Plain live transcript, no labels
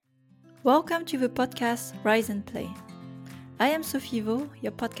Welcome to the podcast Rise and Play. I am Sophie Vaux,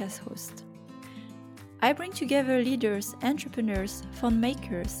 your podcast host. I bring together leaders, entrepreneurs, fund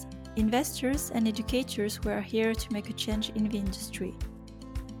makers, investors, and educators who are here to make a change in the industry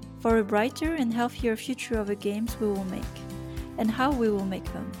for a brighter and healthier future of the games we will make and how we will make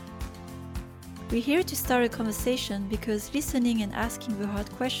them. We're here to start a conversation because listening and asking the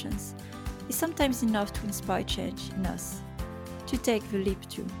hard questions is sometimes enough to inspire change in us, to take the leap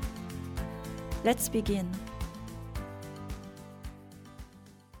too. Let's begin.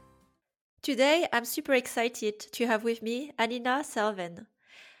 Today, I'm super excited to have with me Anina Salven.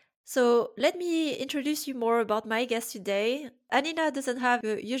 So let me introduce you more about my guest today. Anina doesn't have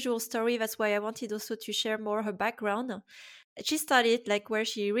a usual story, that's why I wanted also to share more her background. She started where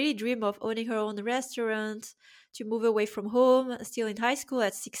she really dreamed of owning her own restaurant, to move away from home, still in high school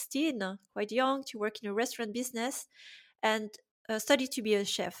at 16, quite young, to work in a restaurant business, and study to be a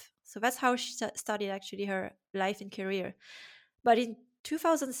chef. So that's how she started actually her life and career. But in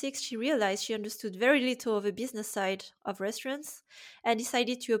 2006, she realized she understood very little of the business side of restaurants and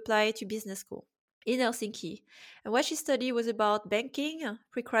decided to apply to business school in Helsinki. And what she studied was about banking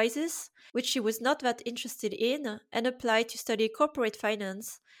pre-crisis, which she was not that interested in, and applied to study corporate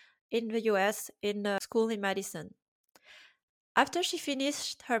finance in the US in a school in Madison. After she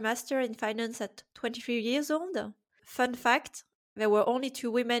finished her master in finance at 23 years old, fun fact, there were only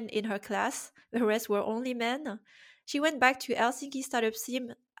 2 women in her class, the rest were only men. She went back to Helsinki startup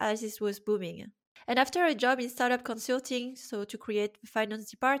scene as it was booming. And after a job in startup consulting, so to create the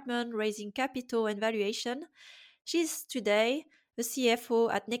finance department, raising capital and valuation, she's today the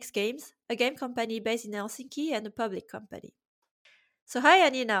CFO at Next Games, a game company based in Helsinki and a public company. So hi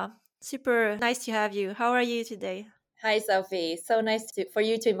Anina, super nice to have you. How are you today? Hi, Sophie. So nice for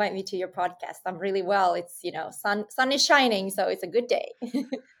you to invite me to your podcast. I'm really well. It's, sun is shining, so it's a good day.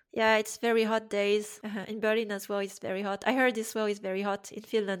 Yeah, it's very hot days. In Berlin as well, it's very hot. I heard as well it's very hot in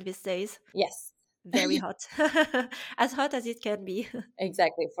Finland these days. Yes, Very hot. As hot as it can be.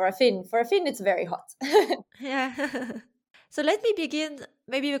 exactly. For a Finn, it's very hot. Yeah. So let me begin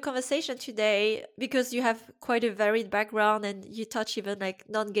maybe the conversation today because you have quite a varied background and you touch even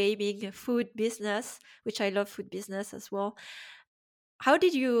non-gaming food business, which I love food business as well. How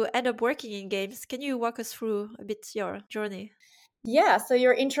did you end up working in games? Can you walk us through a bit your journey? Yeah, so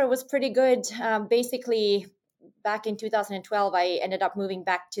your intro was pretty good. Basically, back in 2012, I ended up moving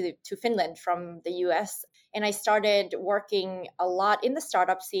back to Finland from the US. And I started working a lot in the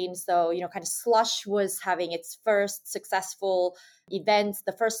startup scene. So, kind of Slush was having its first successful events.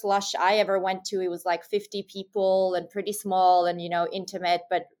 The first Slush I ever went to, it was like 50 people and pretty small and, intimate,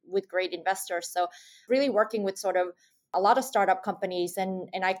 but with great investors. So, really working with sort of a lot of startup companies and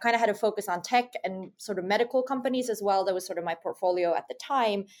I kind of had a focus on tech and sort of medical companies as well. That was sort of my portfolio at the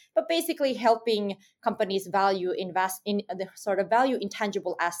time, but basically helping companies invest in the sort of value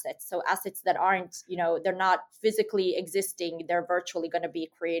intangible assets. So assets that aren't, they're not physically existing, they're virtually going to be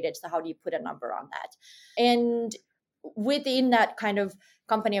created. So how do you put a number on that? And within that kind of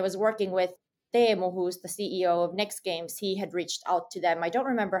company I was working with, Teemu, who's the CEO of Next Games, he had reached out to them. I don't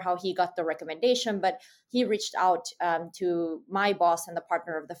remember how he got the recommendation, but he reached out to my boss and the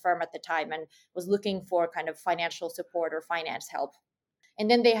partner of the firm at the time and was looking for kind of financial support or finance help.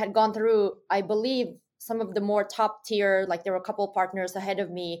 And then they had gone through, I believe, some of the more top tier, like there were a couple of partners ahead of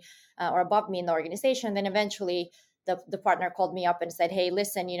me or above me in the organization. Then eventually the partner called me up and said, hey,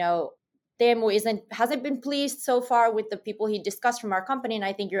 listen, Teemu hasn't been pleased so far with the people he discussed from our company, and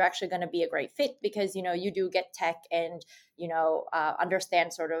I think you're actually going to be a great fit because you do get tech and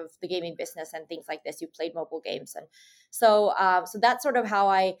understand sort of the gaming business and things like this. You played mobile games, and so that's sort of how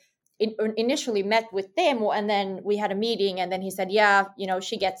I initially met with Teemu, and then we had a meeting, and then he said, yeah,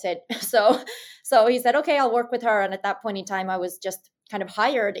 she gets it. So he said, okay, I'll work with her, and at that point in time, I was just kind of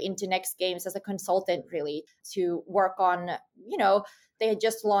hired into Next Games as a consultant, really, to work on they had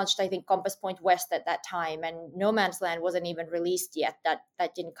just launched, I think, Compass Point West at that time, and No Man's Land wasn't even released yet. That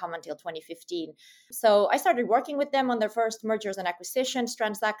didn't come until 2015. So I started working with them on their first mergers and acquisitions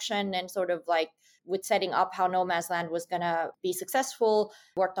transaction, and sort of like with setting up how No Man's Land was going to be successful,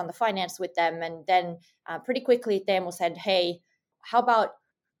 worked on the finance with them. And then pretty quickly, Teemu said, hey, how about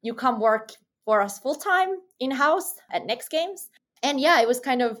you come work for us full-time in-house at Next Games? And yeah, it was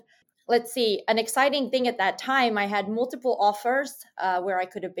kind of, let's see, an exciting thing at that time. I had multiple offers where I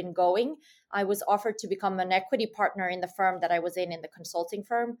could have been going. I was offered to become an equity partner in the firm that I was in the consulting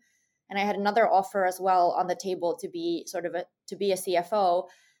firm. And I had another offer as well on the table to be a CFO.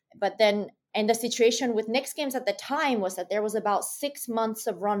 But then, and the situation with Next Games at the time was that there was about 6 months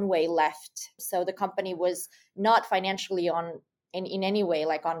of runway left. So the company was not financially on in any way,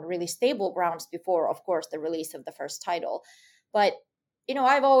 like on really stable grounds before, of course, the release of the first title. But,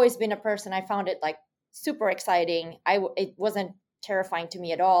 I've always been a person, I found it like super exciting. It wasn't terrifying to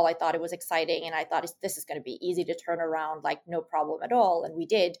me at all. I thought it was exciting, and I thought this is going to be easy to turn around, like no problem at all. And we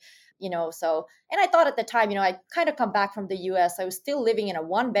did, so, and I thought at the time, I kind of come back from the US. I was still living in a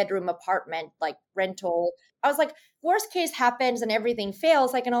 1-bedroom apartment, like rental. I was like, worst case happens and everything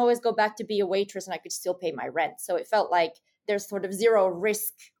fails, I can always go back to be a waitress and I could still pay my rent. So it felt like there's sort of zero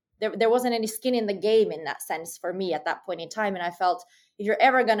risk. There wasn't any skin in the game in that sense for me at that point in time. And I felt if you're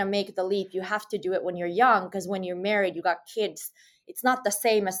ever going to make the leap, you have to do it when you're young, because when you're married, you got kids, it's not the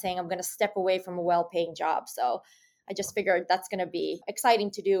same as saying I'm going to step away from a well-paying job. So I just figured that's going to be exciting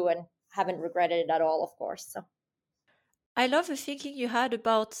to do, and haven't regretted it at all, of course. So I love the thinking you had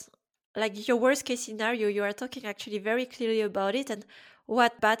about like your worst case scenario. You are talking actually very clearly about it and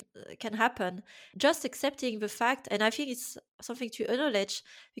what bad can happen. Just accepting the fact, and I think it's something to acknowledge,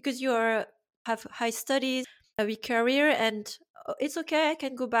 because have high studies, a big career, and it's okay. I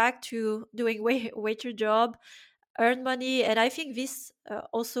can go back to doing waiter job, earn money, and I think this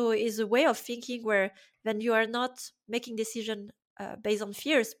also is a way of thinking where then you are not making decision based on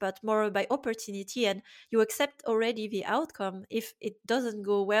fears, but more by opportunity, and you accept already the outcome if it doesn't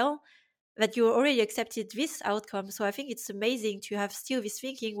go well, that you already accepted this outcome. So I think it's amazing to have still this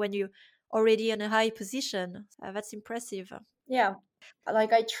thinking when you already in a high position. That's impressive. yeah,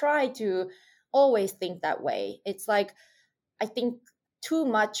 like I try to always think that way. It's like, I think too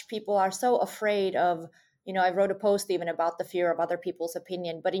much people are so afraid of, I wrote a post even about the fear of other people's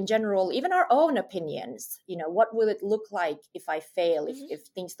opinion, but in general, even our own opinions, what will it look like if I fail, if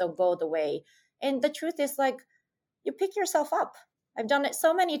things don't go the way? And the truth is, like, you pick yourself up. I've done it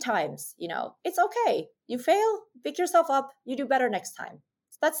so many times, it's okay. You fail, pick yourself up, you do better next time.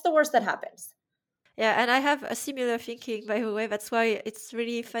 That's the worst that happens. Yeah, and I have a similar thinking, by the way. That's why it's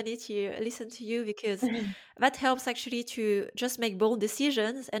really funny to listen to you, because that helps actually to just make bold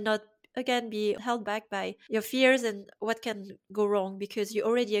decisions and not, again, be held back by your fears and what can go wrong, because you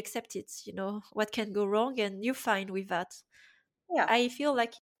already accept it, what can go wrong, and you're fine with that. Yeah. I feel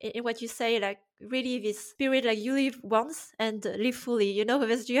like in what you say, like really this spirit, like you live once and live fully,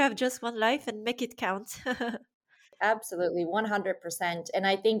 because you have just one life and make it count. Absolutely, 100%. And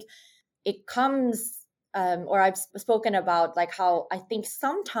I think it comes, or I've spoken about like how I think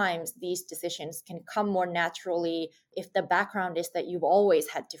sometimes these decisions can come more naturally if the background is that you've always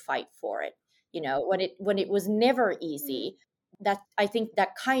had to fight for it. When it was never easy, that I think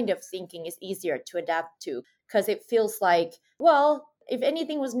that kind of thinking is easier to adapt to, because it feels like, well, if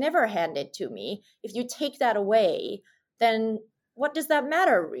anything was never handed to me, if you take that away, then what does that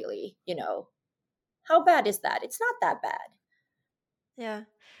matter really? How bad is that? It's not that bad. Yeah.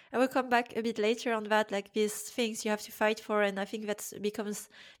 I will come back a bit later on that, like these things you have to fight for. And I think that becomes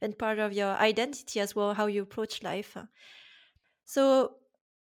then part of your identity as well, how you approach life. So,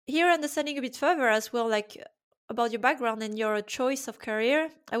 here, understanding a bit further as well, like about your background and your choice of career,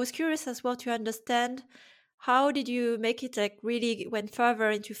 I was curious as well to understand how did you make it like really went further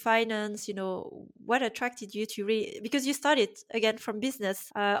into finance, what attracted you to really, because you started again from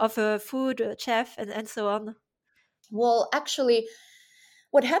business of a food chef and so on. Well, actually,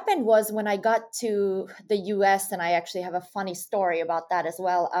 what happened was when I got to the US, and I actually have a funny story about that as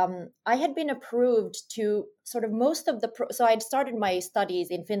well. I had been approved to sort of most of so I'd started my studies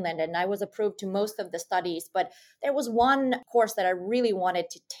in Finland and I was approved to most of the studies, but there was one course that I really wanted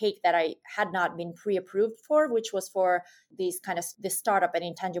to take that I had not been pre-approved for, which was for this startup and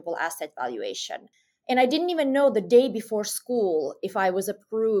intangible asset valuation. And I didn't even know the day before school if I was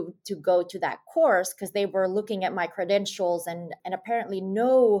approved to go to that course, because they were looking at my credentials, and apparently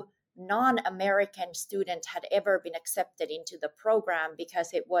no non-American student had ever been accepted into the program,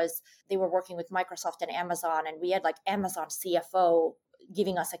 because they were working with Microsoft and Amazon, and we had like Amazon CFO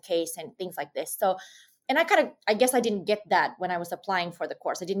giving us a case and things like this. So, and I guess I didn't get that when I was applying for the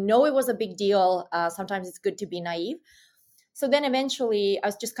course. I didn't know it was a big deal. Sometimes it's good to be naive. So then eventually I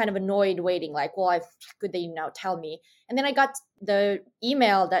was just kind of annoyed waiting, like, well, could they now tell me? And then I got the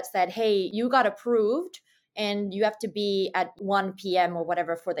email that said, hey, you got approved and you have to be at 1 p.m. or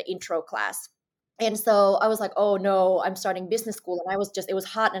whatever for the intro class. And so I was like, oh no, I'm starting business school. And it was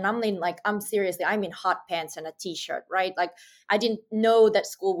hot. And I'm in hot pants and a t-shirt, right? Like I didn't know that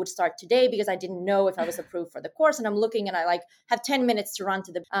school would start today because I didn't know if I was approved for the course. And I'm looking and I like have 10 minutes to run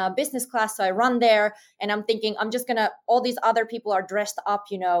to the business class. So I run there and I'm thinking, all these other people are dressed up,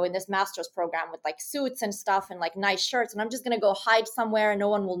 in this master's program with like suits and stuff and like nice shirts. And I'm just going to go hide somewhere and no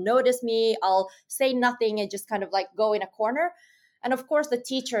one will notice me. I'll say nothing and just kind of like go in a corner. And of course the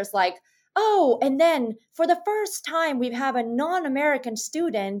teacher's like, oh, and then for the first time, we have a non-American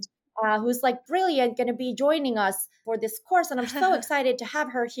student who's like brilliant, going to be joining us for this course. And I'm so excited to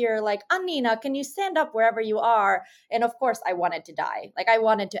have her here. Like, Anina, can you stand up wherever you are? And of course, I wanted to die. Like, I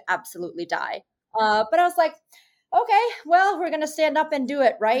wanted to absolutely die. But I was like, okay, well, we're going to stand up and do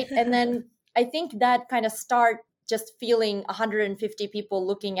it. Right. And then I think that kind of start just feeling 150 people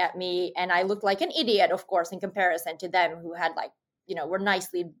looking at me. And I looked like an idiot, of course, in comparison to them who had like, were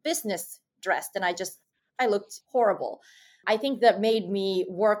nicely business dressed. And I looked horrible. I think that made me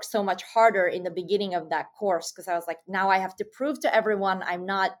work so much harder in the beginning of that course because I was like, now I have to prove to everyone I'm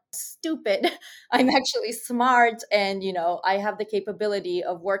not stupid. I'm actually smart and, I have the capability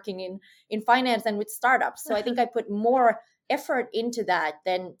of working in finance and with startups. So I think I put more effort into that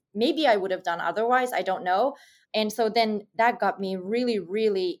than maybe I would have done otherwise. I don't know. And so then that got me really,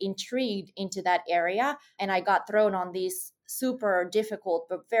 really intrigued into that area. And I got thrown on these super difficult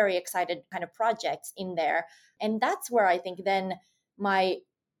but very excited kind of projects in there. And that's where I think then my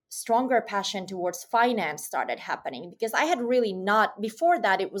stronger passion towards finance started happening because I had really not, before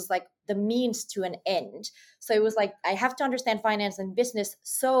that, it was like the means to an end. So it was like, I have to understand finance and business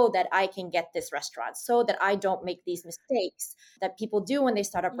so that I can get this restaurant, so that I don't make these mistakes that people do when they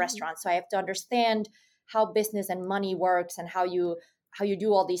start up restaurants. So I have to understand how business and money works and how you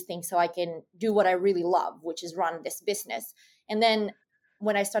do all these things so I can do what I really love, which is run this business. And then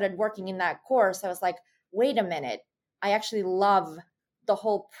when I started working in that course, I was like, wait a minute, I actually love the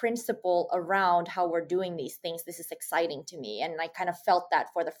whole principle around how we're doing these things. This is exciting to me. And I kind of felt that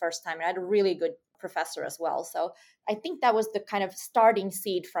for the first time. And I had a really good professor as well. So I think that was the kind of starting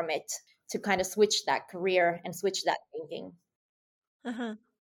seed from it to kind of switch that career and switch that thinking. Uh-huh.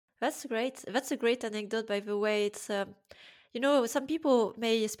 That's great. That's a great anecdote, by the way. It's some people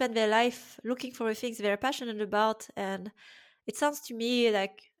may spend their life looking for the things they're passionate about, and it sounds to me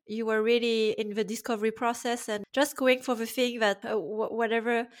like you were really in the discovery process and just going for the thing that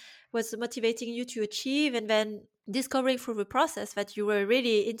whatever was motivating you to achieve, and then discovering through the process that you were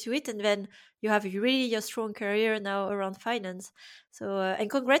really into it, and then you have really your strong career now around finance. So and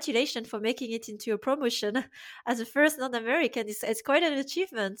congratulations for making it into a promotion as a first non-American. It's quite an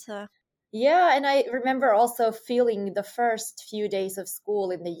achievement. Yeah, and I remember also feeling the first few days of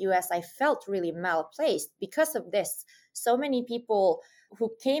school in the US, I felt really malplaced because of this. So many people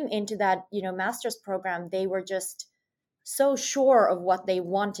who came into that, master's program, they were just so sure of what they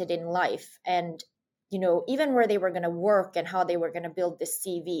wanted in life and, even where they were going to work and how they were going to build this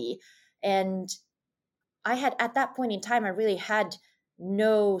CV. And I had, at that point in time, I really had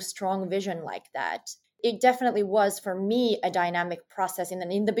no strong vision like that. It definitely was for me a dynamic process. And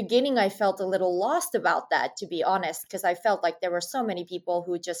in the beginning, I felt a little lost about that, to be honest, because I felt like there were so many people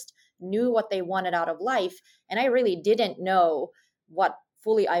who just knew what they wanted out of life. And I really didn't know what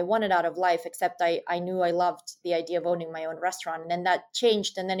fully I wanted out of life, except I knew I loved the idea of owning my own restaurant. And then that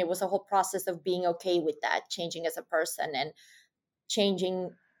changed. And then it was a whole process of being okay with that, changing as a person and changing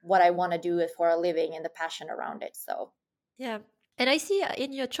what I want to do for a living and the passion around it. So Yeah. And I see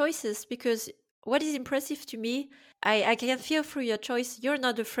in your choices, because what is impressive to me, I can feel through your choice, you're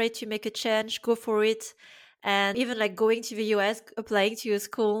not afraid to make a change, go for it. And even like going to the US, applying to a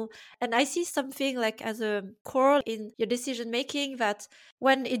school. And I see something like as a core in your decision making that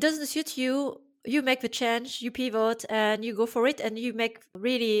when it doesn't suit you, you make the change, you pivot and you go for it and you make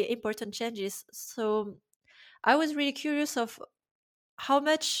really important changes. So I was really curious of how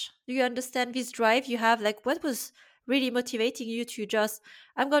much do you understand this drive you have? Like, what was really motivating you to just,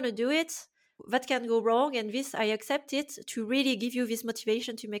 I'm going to do it? That can go wrong, and this, I accept it, to really give you this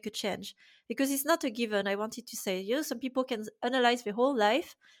motivation to make a change. Because it's not a given, I wanted to say. Some people can analyze their whole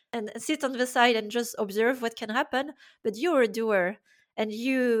life and sit on the side and just observe what can happen, but you're a doer and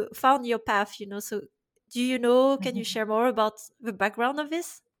you found your path. So, can you share more about the background of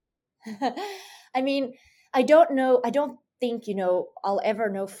this? I mean, I don't know. I don't think, I'll ever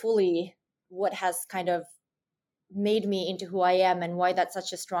know fully what has kind of made me into who I am and why that's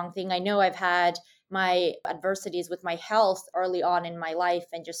such a strong thing. I know I've had my adversities with my health early on in my life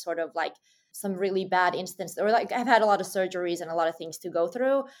and just sort of like some really bad instances, or like I've had a lot of surgeries and a lot of things to go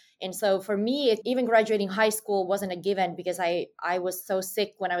through. And so for me, even graduating high school wasn't a given because I was so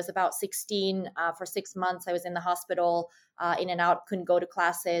sick when I was about 16. For 6 months, I was in the hospital, in and out, couldn't go to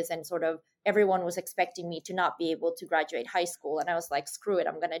classes, and sort of everyone was expecting me to not be able to graduate high school. And I was like, screw it,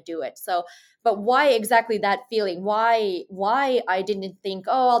 I'm going to do it. So, but why exactly that feeling? Why I didn't think,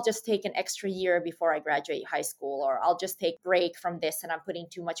 oh, I'll just take an extra year before I graduate high school, or I'll just take break from this and I'm putting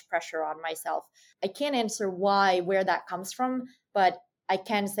too much pressure on myself. I can't answer where that comes from, but I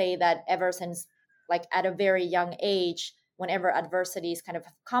can say that ever since, like, at a very young age, whenever adversities kind of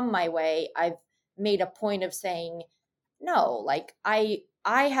come my way, I've made a point of saying, no, like I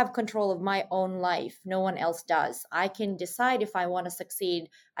have control of my own life. No one else does. I can decide if I want to succeed.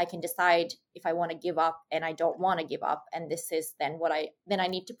 I can decide if I want to give up, and I don't want to give up. And this is then then I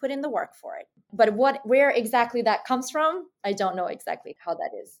need to put in the work for it. But where exactly that comes from, I don't know exactly how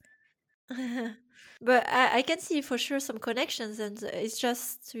that is. But I can see for sure some connections, and it's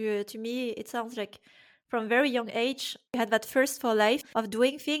just to me, it sounds like from very young age you had that thirst for life of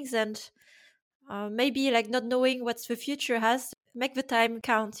doing things, and maybe like not knowing what the future has. Make the time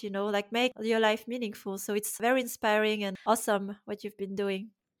count, like make your life meaningful. So it's very inspiring and awesome what you've been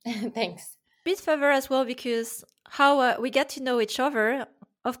doing. Thanks. Bit further as well, because how we get to know each other.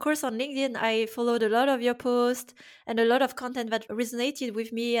 Of course, on LinkedIn, I followed a lot of your posts and a lot of content that resonated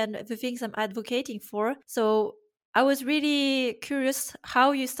with me and the things I'm advocating for. So I was really curious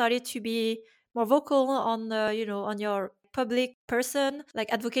how you started to be more vocal on, on your public person,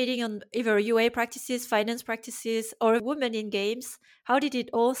 like advocating on either UA practices, finance practices, or women in games. How did it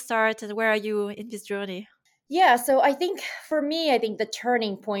all start, and where are you in this journey? Yeah, so I think for me, I think the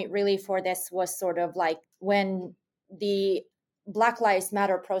turning point really for this was sort of like when the Black Lives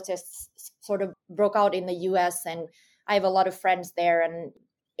Matter protests sort of broke out in the US, and I have a lot of friends there, and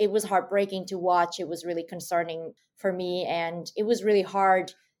it was heartbreaking to watch. It was really concerning for me, and it was really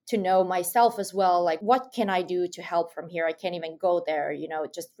hard to know myself as well, like what can I do to help from here? I can't even go there,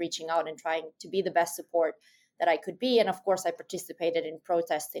 just reaching out and trying to be the best support that I could be. And of course I participated in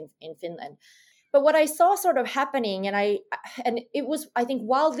protests in Finland. But what I saw sort of happening, and it was, I think,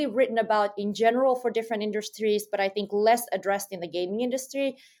 wildly written about in general for different industries, but I think less addressed in the gaming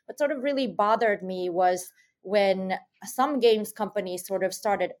industry. What sort of really bothered me was when some games companies sort of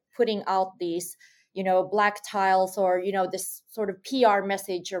started putting out these black tiles, or this sort of PR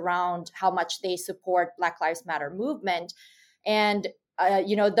message around how much they support Black Lives Matter movement. And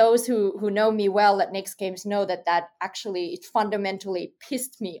those who know me well at Nyx Games know that actually it fundamentally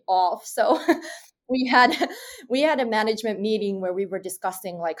pissed me off. So we had we had a management meeting where we were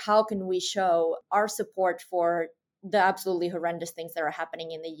discussing like how can we show our support for the absolutely horrendous things that are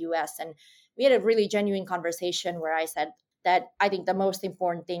happening in the US. And we had a really genuine conversation where I said that I think the most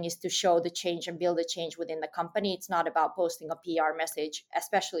important thing is to show the change and build a change within the company. It's not about posting a PR message,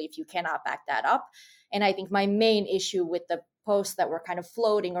 especially if you cannot back that up. And I think my main issue with the posts that were kind of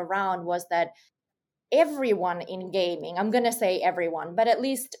floating around was that everyone in gaming, I'm going to say everyone, but at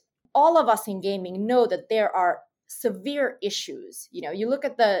least all of us in gaming know that there are severe issues. You look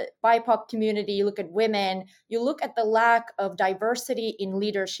at the BIPOC community, you look at women, you look at the lack of diversity in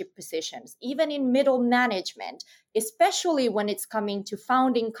leadership positions, even in middle management, especially when it's coming to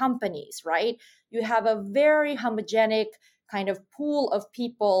founding companies, right? You have a very homogenic kind of pool of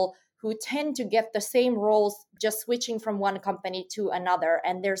people who tend to get the same roles just switching from one company to another.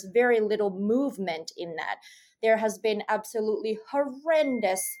 And there's very little movement in that. There has been absolutely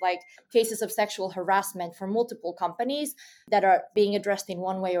horrendous cases of sexual harassment for multiple companies that are being addressed in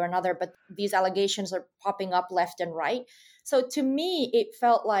one way or another, but these allegations are popping up left and right. So to me, it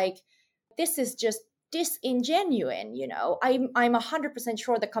felt like this is just disingenuine. I'm 100%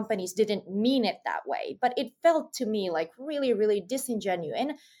 sure the companies didn't mean it that way, but it felt to me like really, really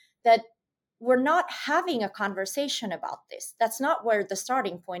disingenuine that we're not having a conversation about this. That's not where the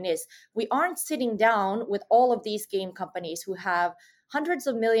starting point is. We aren't sitting down with all of these game companies who have hundreds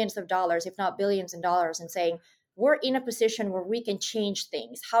of millions of dollars, if not billions of dollars, and saying, we're in a position where we can change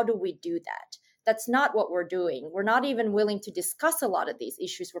things. How do we do that? That's not what we're doing. We're not even willing to discuss a lot of these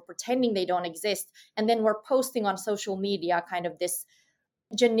issues. We're pretending they don't exist. And then we're posting on social media kind of this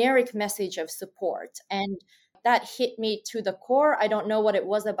generic message of support. And that hit me to the core. I don't know what it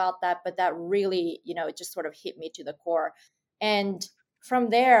was about that, but that really, it just sort of hit me to the core. And from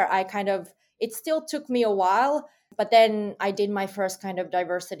there, it still took me a while, but then I did my first kind of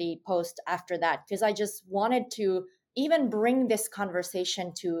diversity post after that, because I just wanted to even bring this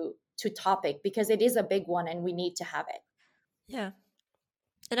conversation to topic, because it is a big one and we need to have it. Yeah.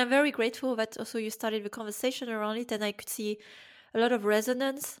 And I'm very grateful that also you started the conversation around it, and I could see a lot of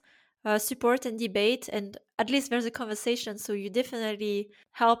resonance, support, and debate. And at least there's a conversation. So you definitely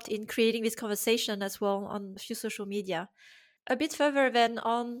helped in creating this conversation as well on a few social media. A bit further then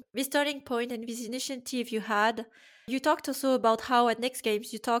on this turning point and this initiative you had, you talked also about how at Nyx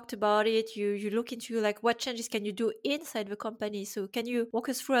Games you talked about it. You look into like what changes can you do inside the company. So can you walk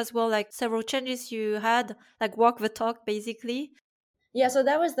us through as well like several changes you had, like walk the talk basically? Yeah, so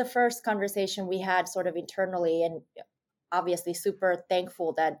that was the first conversation we had sort of internally, and obviously super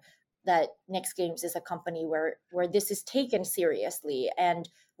thankful that that Next Games is a company where this is taken seriously, and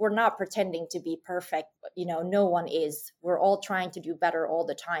we're not pretending to be perfect. No one is. We're all trying to do better all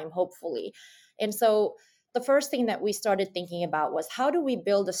the time, hopefully. And so the first thing that we started thinking about was, how do we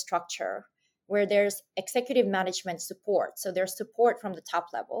build a structure where there's executive management support? So there's support from the top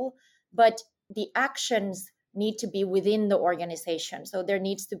level, but the actions need to be within the organization. So there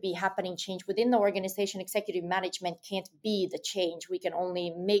needs to be happening change within the organization. Executive management can't be the change. We can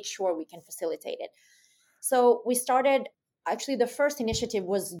only make sure we can facilitate it. So we started, actually the first initiative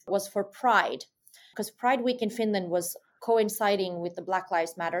was for Pride, because Pride Week in Finland was coinciding with the Black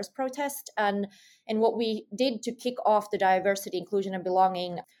Lives Matters protest. And what we did to kick off the diversity, inclusion, and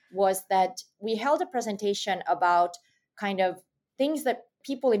belonging was that we held a presentation about kind of things that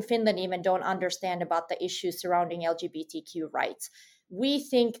people in Finland even don't understand about the issues surrounding LGBTQ rights. We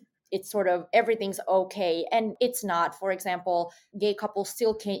think it's sort of everything's okay, and it's not. For example, gay couples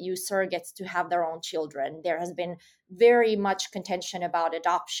still can't use surrogates to have their own children. There has been very much contention about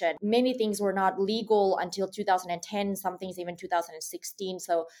adoption. Many things were not legal until 2010, some things even 2016.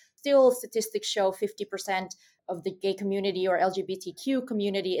 So still statistics show 50% of the gay community or LGBTQ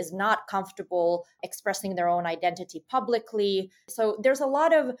community is not comfortable expressing their own identity publicly. So there's a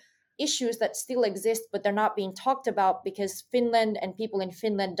lot of issues that still exist, but they're not being talked about because Finland and people in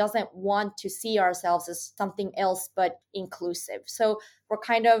Finland doesn't want to see ourselves as something else but inclusive. So we're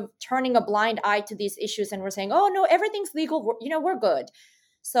kind of turning a blind eye to these issues, and we're saying, oh no, everything's legal, we're good.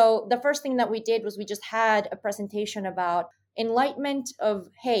 So the first thing that we did was we just had a presentation about enlightenment of,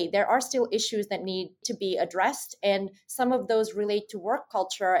 hey, there are still issues that need to be addressed, and some of those relate to work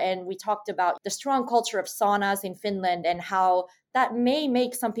culture. And we talked about the strong culture of saunas in Finland and how that may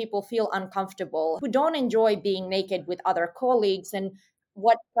make some people feel uncomfortable who don't enjoy being naked with other colleagues, and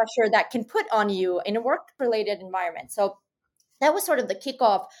what pressure that can put on you in a work related environment. So that was sort of the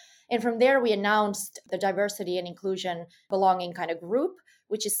kickoff. And from there, we announced the diversity and inclusion belonging kind of group,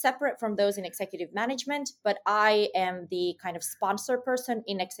 which is separate from those in executive management. But I am the kind of sponsor person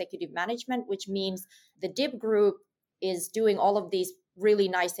in executive management, which means the DIB group is doing all of these really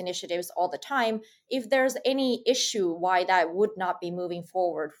nice initiatives all the time. If there's any issue why that would not be moving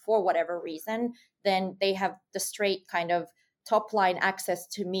forward for whatever reason, then they have the straight kind of top line access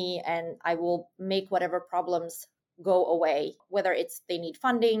to me, and I will make whatever problems go away, whether it's they need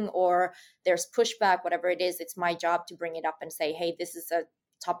funding or there's pushback, whatever it is. It's my job to bring it up and say, hey, this is a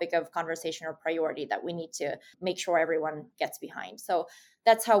topic of conversation or priority that we need to make sure everyone gets behind. So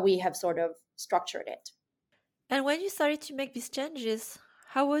that's how we have sort of structured it. And when you started to make these changes,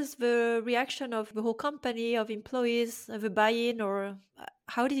 how was the reaction of the whole company, of employees, of the buy-in, or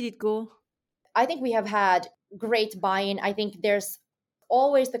how did it go? I think we have had great buy-in. I think there's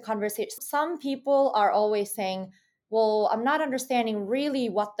always the conversation. Some people are always saying, well, I'm not understanding really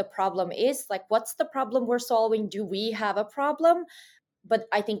what the problem is. Like, what's the problem we're solving? Do we have a problem? But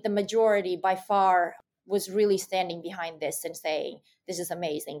I think the majority by far was really standing behind this and saying, this is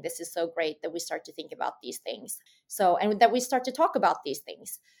amazing. This is so great that we start to think about these things. So, and that we start to talk about these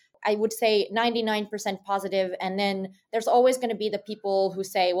things. I would say 99% positive. And then there's always going to be the people who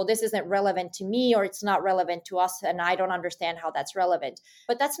say, well, this isn't relevant to me, or it's not relevant to us, and I don't understand how that's relevant.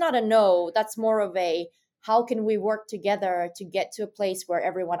 But that's not a no. That's more of a, how can we work together to get to a place where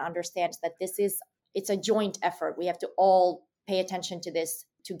everyone understands that it's a joint effort. We have to all pay attention to this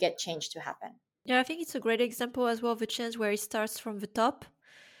to get change to happen. Yeah, I think it's a great example as well of a change where it starts from the top.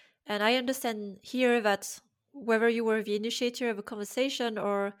 And I understand here that whether you were the initiator of a conversation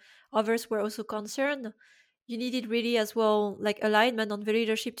or others were also concerned, you needed really as well like alignment on the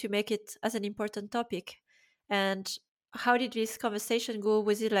leadership to make it as an important topic. And how did this conversation go?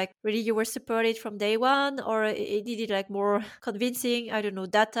 Was it like really you were supported from day one, or it needed like more convincing, I don't know,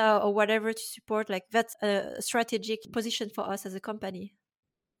 data or whatever to support like that's a strategic position for us as a company?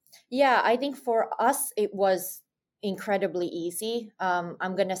 Yeah, I think for us it was incredibly easy.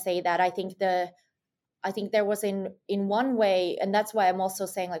 I'm gonna say that I think there was in one way, and that's why I'm also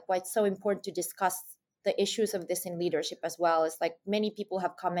saying like why it's so important to discuss the issues of this in leadership as well. Is like many people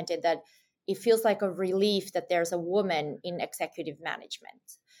have commented that it feels like a relief that there's a woman in executive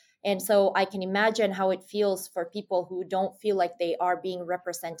management. And so I can imagine how it feels for people who don't feel like they are being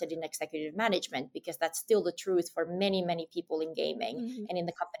represented in executive management, because that's still the truth for many, many people in gaming and in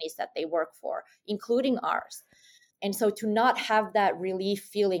the companies that they work for, including ours. And so to not have that relief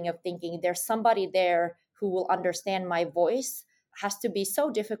feeling of thinking there's somebody there who will understand my voice has to be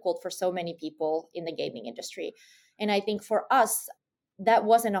so difficult for so many people in the gaming industry. And I think for us, that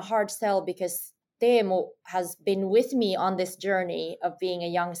wasn't a hard sell, because Teemu has been with me on this journey of being a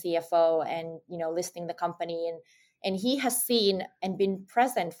young CFO and, listing the company And he has seen and been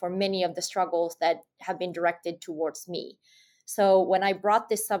present for many of the struggles that have been directed towards me. So when I brought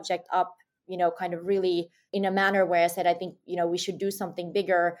this subject up, kind of really in a manner where I said, I think, we should do something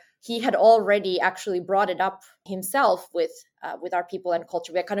bigger, he had already actually brought it up himself with our people and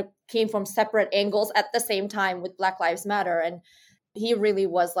culture. We kind of came from separate angles at the same time with Black Lives Matter. And he really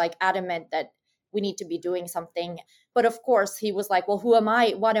was like adamant that we need to be doing something. But of course, he was like, well, who am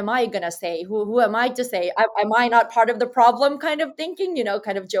I? What am I going to say? Who am I to say? Am I not part of the problem kind of thinking,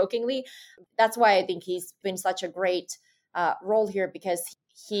 kind of jokingly? That's why I think he's been such a great role here, because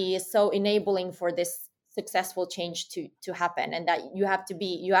he is so enabling for this successful change to happen. And that you have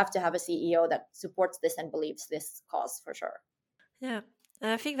to have a CEO that supports this and believes this cause for sure. Yeah.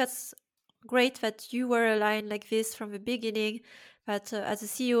 And I think that's great that you were aligned like this from the beginning, that as a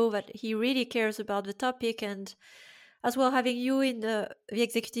CEO, that he really cares about the topic, and as well having you in the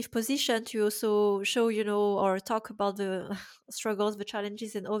executive position to also show, or talk about the struggles, the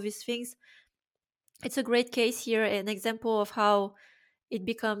challenges, and all these things. It's a great case here, an example of how it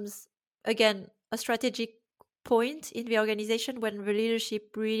becomes, again, a strategic point in the organization when the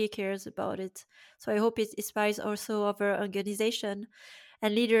leadership really cares about it. So I hope it inspires also other organization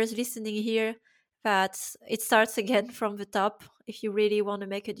and leaders listening here that it starts again from the top if you really want to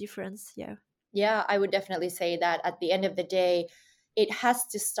make a difference. Yeah, I would definitely say that at the end of the day, it has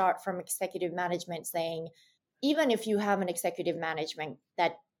to start from executive management saying, even if you have an executive management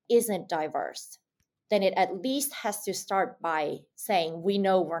that isn't diverse, then it at least has to start by saying, we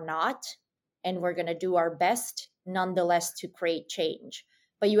know we're not, and we're going to do our best nonetheless to create change.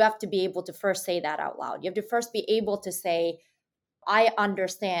 But you have to be able to first say that out loud. You have to first be able to say, I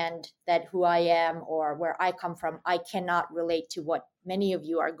understand that who I am or where I come from, I cannot relate to what many of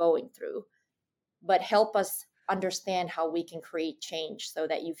you are going through, but help us understand how we can create change so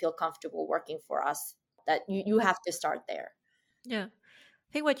that you feel comfortable working for us. That you have to start there. Yeah.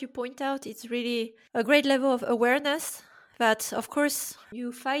 I think what you point out is really a great level of awareness that, of course,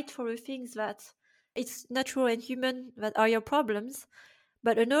 you fight for the things that it's natural and human that are your problems,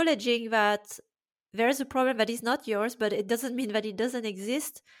 but acknowledging that there is a problem that is not yours, but it doesn't mean that it doesn't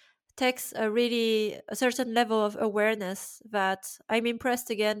exist, takes a certain level of awareness that I'm impressed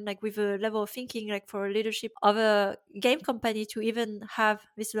again, like with a level of thinking, like for leadership of a game company to even have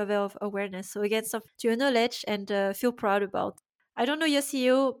this level of awareness. So again, something to acknowledge and feel proud about. I don't know your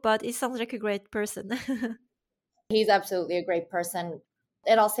CEO, but it sounds like a great person. He's absolutely a great person.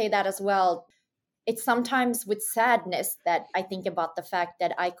 And I'll say that as well. It's sometimes with sadness that I think about the fact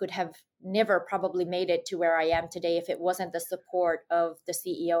that I could have never probably made it to where I am today if it wasn't the support of the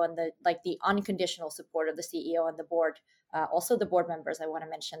CEO and the unconditional support of the CEO and the board. Also the board members, I want to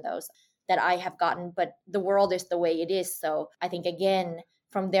mention those that I have gotten. But the world is the way it is. So I think, again,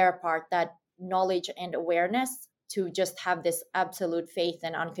 from their part, that knowledge and awareness to just have this absolute faith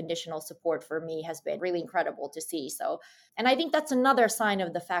and unconditional support for me has been really incredible to see. So, and I think that's another sign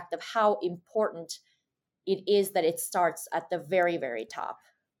of the fact of how important it is that it starts at the very, very top,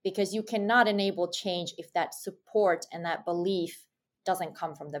 because you cannot enable change if that support and that belief doesn't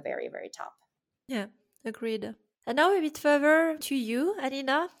come from the very, very top. Yeah, agreed. And now a bit further to you,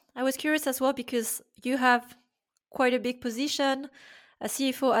 Alina. I was curious as well because you have quite a big position, a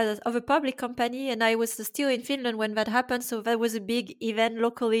CFO of a public company, and I was still in Finland when that happened. So that was a big event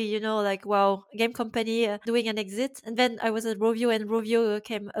locally, like, wow, game company doing an exit. And then I was at Rovio, and Rovio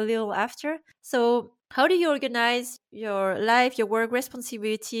came a little after. So how do you organize your life, your work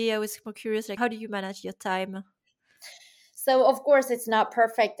responsibility? I was more curious, like, how do you manage your time? So of course it's not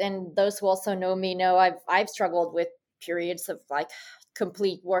perfect, and those who also know me know I've struggled with periods of like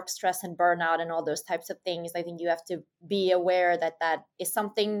complete work stress and burnout and all those types of things. I think you have to be aware that that is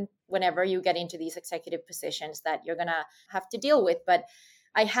something whenever you get into these executive positions that you're going to have to deal with. But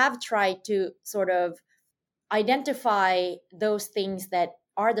I have tried to sort of identify those things that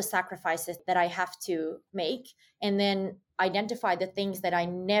are the sacrifices that I have to make, and then identify the things that I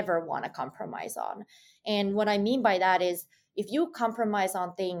never want to compromise on. And what I mean by that is, if you compromise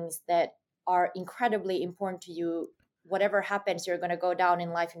on things that are incredibly important to you, whatever happens, you're going to go down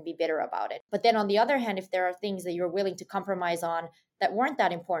in life and be bitter about it. But then on the other hand, if there are things that you're willing to compromise on that weren't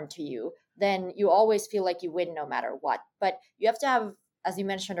that important to you, then you always feel like you win no matter what. But you have to have, as you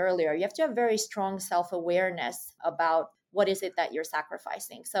mentioned earlier, you have to have very strong self-awareness about what is it that you're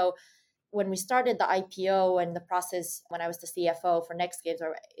sacrificing. So when we started the IPO and the process, when I was the CFO for Next Games,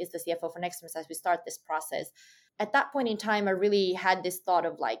 or is the CFO for Next Games as we start this process, at that point in time, I really had this thought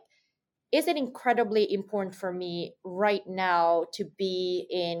of like, is it incredibly important for me right now to be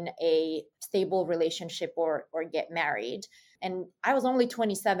in a stable relationship or get married? And I was only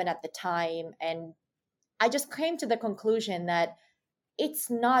 27 at the time, and I just came to the conclusion that it's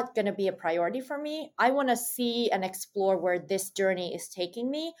not going to be a priority for me. I want to see and explore where this journey is taking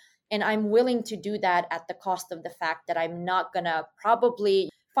me. And I'm willing to do that at the cost of the fact that I'm not going to probably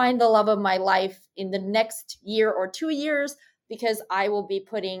find the love of my life in the next year or 2 years, because I will be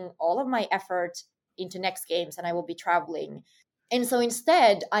putting all of my effort into Next Games and I will be traveling. And so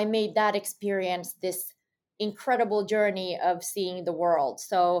instead, I made that experience this incredible journey of seeing the world.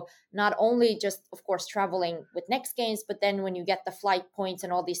 So not only just, of course, traveling with Next Games, but then when you get the flight points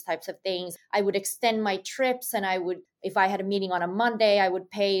and all these types of things, I would extend my trips, and I would, if I had a meeting on a Monday, I would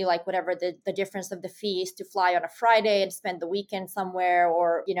pay like whatever the difference of the fees to fly on a Friday and spend the weekend somewhere,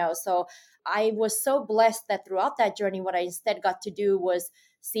 or, so I was so blessed that throughout that journey, what I instead got to do was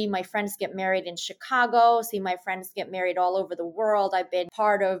see my friends get married in Chicago, see my friends get married all over the world. I've been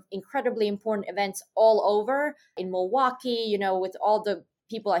part of incredibly important events all over in Milwaukee, with all the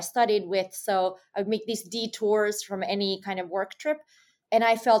people I studied with. So I would make these detours from any kind of work trip. And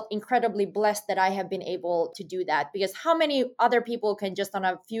I felt incredibly blessed that I have been able to do that, because how many other people can just on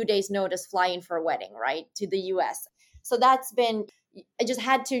a few days' notice fly in for a wedding, right, to the US? So I just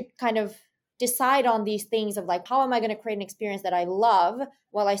had to kind of decide on these things of like, how am I going to create an experience that I love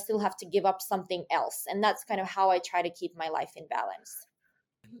while I still have to give up something else? And that's kind of how I try to keep my life in balance.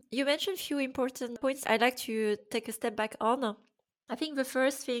 You mentioned a few important points I'd like to take a step back on. I think the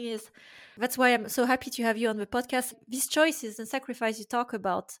first thing is, that's why I'm so happy to have you on the podcast, these choices and sacrifice you talk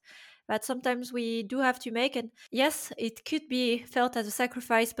about, that sometimes we do have to make. And yes, it could be felt as a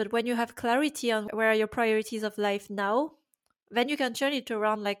sacrifice, but when you have clarity on where are your priorities of life now, then you can turn it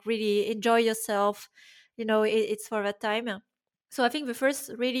around, like really enjoy yourself. It's for that time. So I think the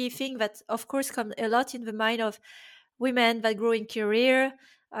first really thing that, of course, comes a lot in the mind of women that grow in career,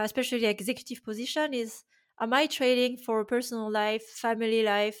 especially the executive position, is, am I trading for personal life, family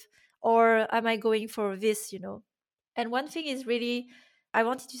life, or am I going for this? And one thing is really, I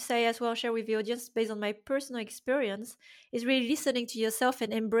wanted to say as well, share with the audience based on my personal experience, is really listening to yourself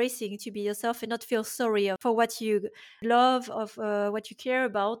and embracing to be yourself and not feel sorry for what you love, of what you care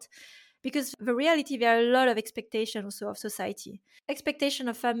about. Because the reality, there are a lot of expectations also of society. Expectation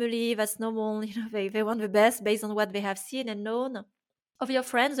of family, that's normal. They want the best based on what they have seen and known of your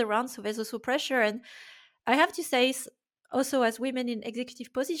friends around. So there's also pressure. And I have to say, also as women in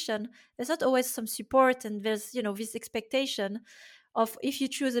executive position, there's not always some support, and there's this expectation of, if you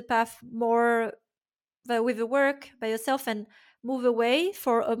choose a path more with the work by yourself and move away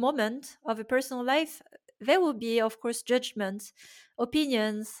for a moment of a personal life, there will be, of course, judgments,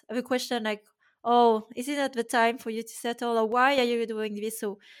 opinions, the question like, oh, is it not the time for you to settle, or why are you doing this?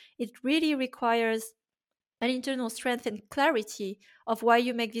 So it really requires an internal strength and clarity of why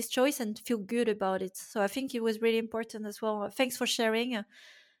you make this choice and feel good about it. So I think it was really important as well. Thanks for sharing.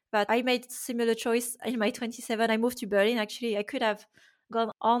 But I made similar choice in my 27. I moved to Berlin. Actually, I could have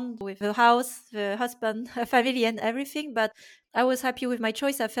gone on with the house, the husband, a family, and everything, but I was happy with my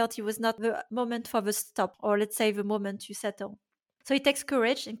choice. I felt it was not the moment for the stop, or let's say the moment to settle. So it takes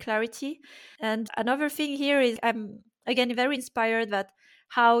courage and clarity. And another thing here is, I'm again very inspired that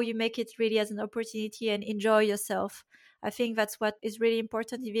how you make it really as an opportunity and enjoy yourself. I think that's what is really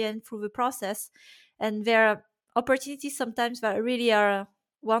important in the end through the process. And there are opportunities sometimes that really are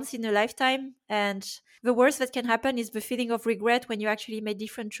once in a lifetime. And the worst that can happen is the feeling of regret when you actually made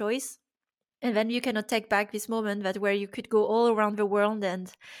different choice. And then you cannot take back this moment that where you could go all around the world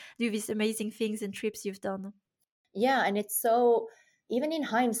and do these amazing things and trips you've done. Yeah, and it's so, even in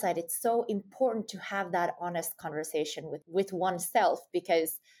hindsight, it's so important to have that honest conversation with oneself,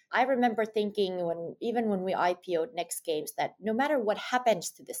 because I remember thinking even when we IPO'd Next Games, that no matter what happens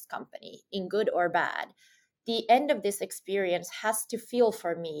to this company, in good or bad, the end of this experience has to feel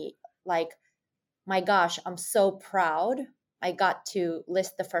for me like, my gosh, I'm so proud I got to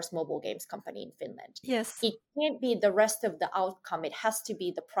list the first mobile games company in Finland. Yes. It can't be the rest of the outcome. It has to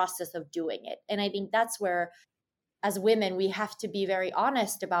be the process of doing it. And I think that's where, as women, we have to be very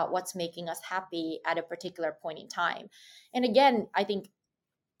honest about what's making us happy at a particular point in time. And again, I think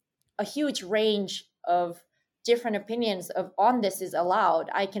a huge range of different opinions on this is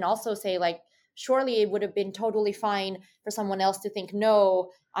allowed. I can also say, like, surely it would have been totally fine for someone else to think, no,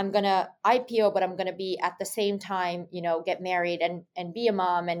 I'm going to IPO, but I'm going to be at the same time, get married and be a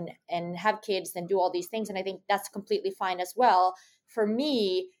mom and have kids and do all these things. And I think that's completely fine as well. For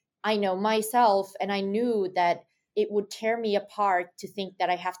me, I know myself, and I knew that it would tear me apart to think that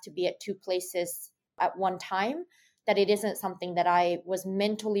I have to be at two places at one time, that it isn't something that I was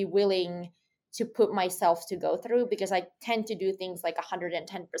mentally willing to put myself to go through, because I tend to do things like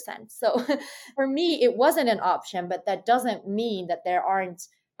 110%. So for me, it wasn't an option, but that doesn't mean that there aren't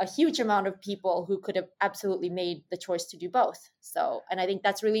a huge amount of people who could have absolutely made the choice to do both. So, and I think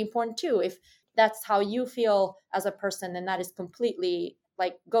that's really important too. If that's how you feel as a person, then that is completely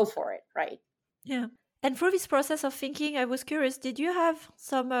like, go for it, right? Yeah. And through this process of thinking, I was curious, did you have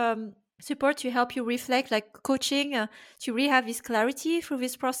some support to help you reflect, like coaching, to really have this clarity through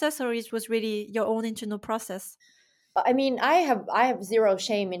this process, or it was really your own internal process? I mean, I have zero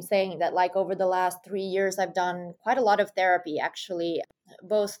shame in saying that, like, over the last 3 years, I've done quite a lot of therapy, actually,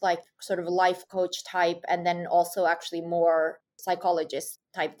 both like sort of life coach type and then also actually more psychologist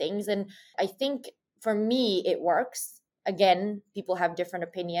type things. And I think for me, it works. Again, people have different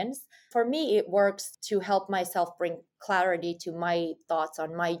opinions. For me, it works to help myself bring clarity to my thoughts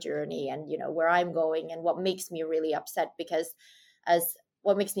on my journey and, where I'm going and what makes me really upset. Because as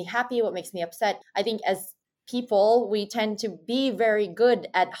what makes me happy, what makes me upset, I think as people, we tend to be very good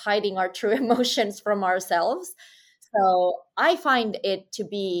at hiding our true emotions from ourselves. So I find it to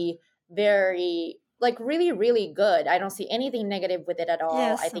be very, like, really, really good. I don't see anything negative with it at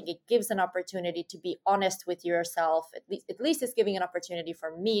all. I Yes. think it gives an opportunity to be honest with yourself. At least it's giving an opportunity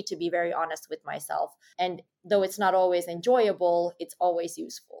for me to be very honest with myself. And though it's not always enjoyable, it's always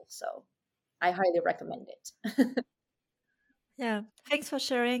useful. So I highly recommend it. Yeah, thanks for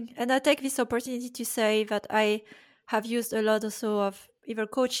sharing. And I take this opportunity to say that I have used a lot also of either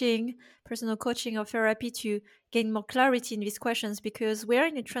coaching, personal coaching, or therapy to gain more clarity in these questions, because we're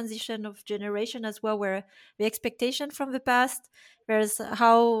in a transition of generation as well, where the expectation from the past, there's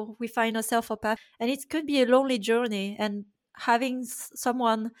how we find ourselves or path, and it could be a lonely journey. And having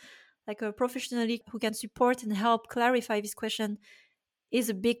someone like a professionally who can support and help clarify this question is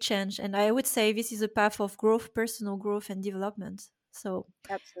a big change. And I would say this is a path of growth, personal growth and development. So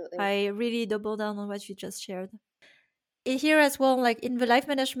Absolutely. I really double down on what you just shared. Here as well, like in the life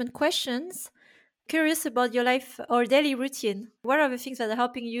management questions, curious about your life or daily routine. What are the things that are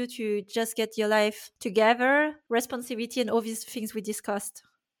helping you to just get your life together, responsibility, and all these things we discussed?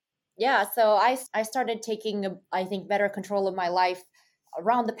 Yeah, so I started taking, I think, better control of my life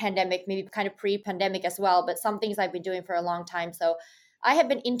around the pandemic, maybe kind of pre-pandemic as well, but some things I've been doing for a long time. So I have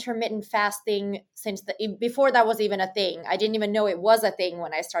been intermittent fasting since before that was even a thing. I didn't even know it was a thing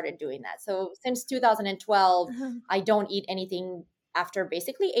when I started doing that. So since 2012, I don't eat anything after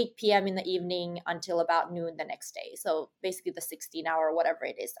basically 8 p.m. in the evening until about noon the next day. So basically the 16-hour, whatever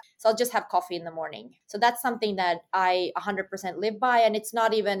it is. So I'll just have coffee in the morning. So that's something that I 100% live by. And it's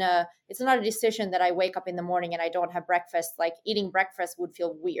not a decision that I wake up in the morning and I don't have breakfast. Like, eating breakfast would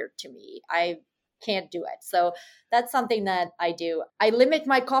feel weird to me. I can't do it. So that's something that I do. I limit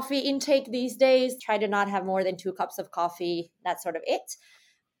my coffee intake these days, try to not have more than 2 cups of coffee. That's sort of it.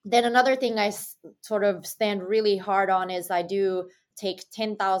 Then another thing I sort of stand really hard on is I do take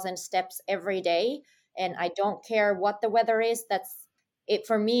 10,000 steps every day. And I don't care what the weather is. That's it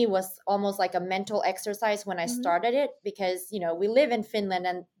for me, was almost like a mental exercise when I Mhm. started it, because, we live in Finland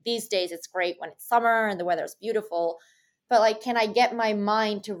and these days it's great when it's summer and the weather is beautiful. But like, can I get my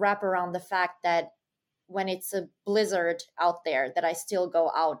mind to wrap around the fact that when it's a blizzard out there, that I still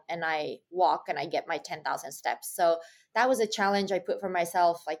go out and I walk and I get my 10,000 steps. So that was a challenge I put for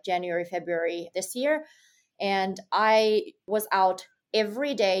myself like January, February this year. And I was out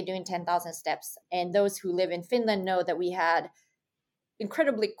every day doing 10,000 steps. And those who live in Finland know that we had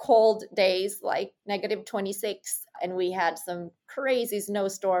incredibly cold days, like -26, and we had some crazy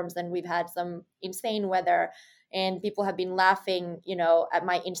snowstorms, and we've had some insane weather. And people have been laughing, at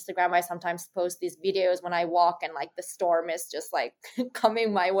my Instagram. I sometimes post these videos when I walk and like the storm is just like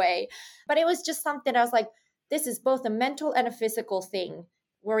coming my way. But it was just something I was like, this is both a mental and a physical thing.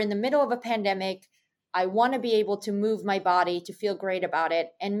 We're in the middle of a pandemic. I want to be able to move my body to feel great about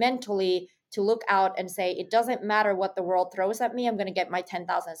it. And mentally, to look out and say, it doesn't matter what the world throws at me, I'm going to get my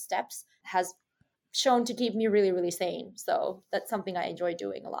 10,000 steps, has shown to keep me really, really sane. So that's something I enjoy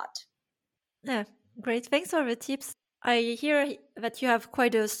doing a lot. Yeah, great. Thanks for the tips. I hear that you have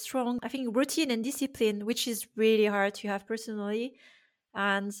quite a strong, I think, routine and discipline, which is really hard to have personally.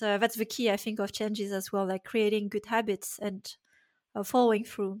 And that's the key, I think, of changes as well, like creating good habits and following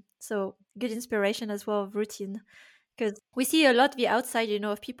through. So good inspiration as well of routine, because we see a lot the outside,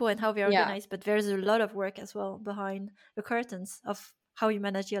 of people and how they Yeah. organize, but there's a lot of work as well behind the curtains of how you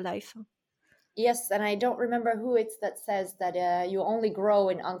manage your life. Yes, and I don't remember who it's that says that you only grow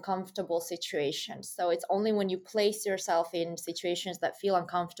in uncomfortable situations. So it's only when you place yourself in situations that feel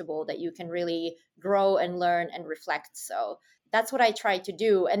uncomfortable that you can really grow and learn and reflect. So that's what I try to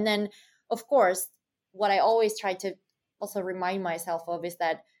do. And then, of course, what I always try to also remind myself of is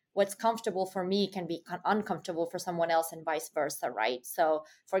that what's comfortable for me can be uncomfortable for someone else and vice versa, right? So,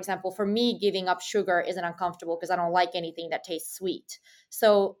 for example, for me, giving up sugar isn't uncomfortable because I don't like anything that tastes sweet.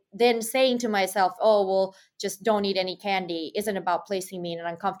 So then saying to myself, oh, well, just don't eat any candy isn't about placing me in an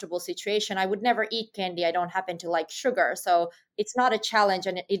uncomfortable situation. I would never eat candy. I don't happen to like sugar. So it's not a challenge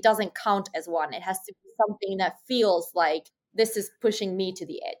and it doesn't count as one. It has to be something that feels like this is pushing me to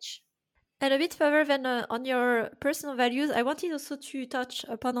the edge. And a bit further than on your personal values, I wanted also to touch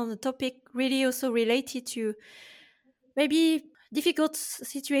upon on the topic really also related to maybe difficult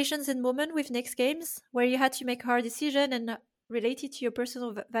situations and moments with Next Games where you had to make a hard decision and related to your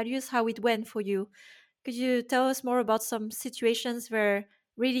personal values, how it went for you. Could you tell us more about some situations where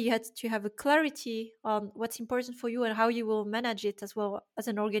really you had to have a clarity on what's important for you and how you will manage it as well as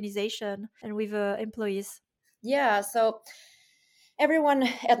an organization and with employees? Yeah, so everyone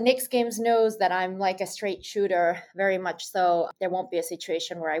at Knicks games knows that I'm like a straight shooter, very much so. There won't be a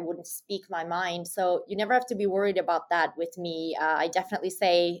situation where I wouldn't speak my mind. So you never have to be worried about that with me. I definitely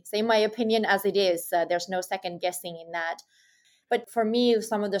say my opinion as it is. There's no second guessing in that. But for me,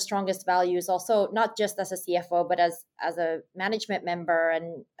 some of the strongest values, also not just as a CFO, but as a management member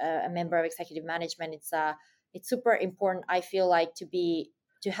and a member of executive management, it's super important. I feel like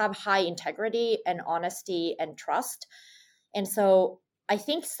to have high integrity and honesty and trust. And so I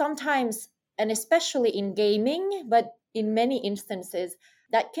think sometimes, and especially in gaming, but in many instances,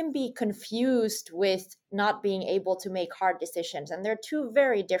 that can be confused with not being able to make hard decisions. And they're two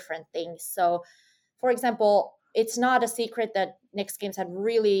very different things. So, for example, it's not a secret that Knicks Games had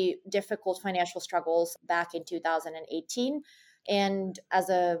really difficult financial struggles back in 2018. And as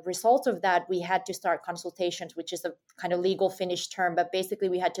a result of that, we had to start consultations, which is a kind of legal Finnish term, but basically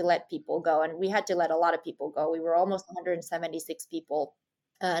we had to let people go. And we had to let a lot of people go. We were almost 176 people.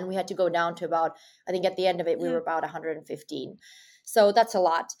 And we had to go down to about, I think at the end of it, we Yeah. were about 115. So that's a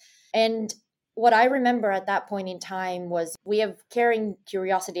lot. And what I remember at that point in time was we have caring,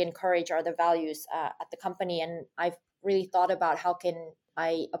 curiosity, and courage are the values at the company. And I've really thought about how can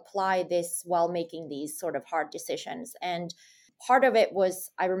I apply this while making these sort of hard decisions. And part of it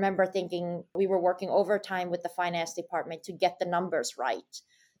was I remember thinking we were working overtime with the finance department to get the numbers right.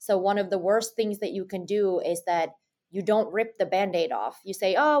 So one of the worst things that you can do is that you don't rip the band-aid off. You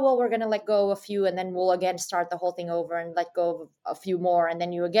say, oh, well, we're going to let go of a few and then we'll again start the whole thing over and let go of a few more. And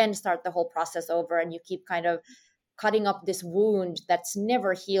then you again start the whole process over and you keep kind of cutting up this wound that's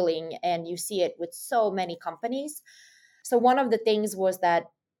never healing. And you see it with so many companies. So one of the things was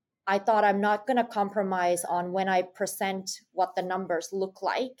that I thought I'm not going to compromise on when I present what the numbers look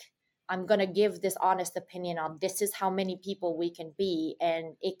like. I'm going to give this honest opinion on this is how many people we can be.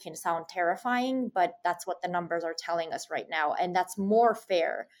 And it can sound terrifying, but that's what the numbers are telling us right now. And that's more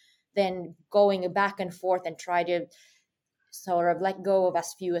fair than going back and forth and try to sort of let go of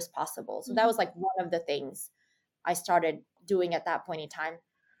as few as possible. So that was like one of the things I started doing at that point in time.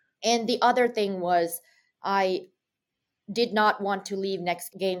 And the other thing was I did not want to leave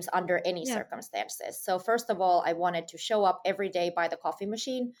Next Games under any Yeah. circumstances. So first of all, I wanted to show up every day by the coffee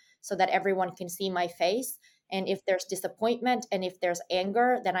machine so that everyone can see my face. And if there's disappointment and if there's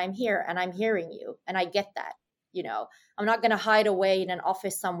anger, then I'm here and I'm hearing you. And I get that. I'm not going to hide away in an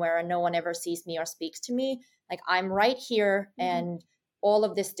office somewhere and no one ever sees me or speaks to me. Like I'm right here and all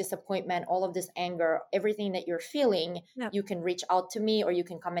of this disappointment, all of this anger, everything that you're feeling, Yeah. you can reach out to me or you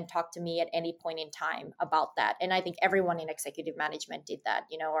can come and talk to me at any point in time about that. And I think everyone in executive management did that.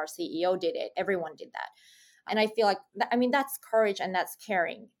 Our CEO did it. Everyone did that. And I feel like, that's courage and that's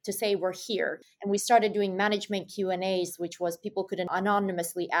caring to say we're here. And we started doing management Q&As, which was people could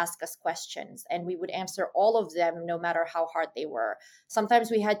anonymously ask us questions and we would answer all of them, no matter how hard they were. Sometimes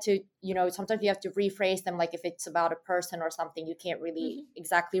we had to, sometimes you have to rephrase them. Like if it's about a person or something, you can't really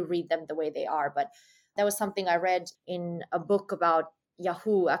exactly read them the way they are. But that was something I read in a book about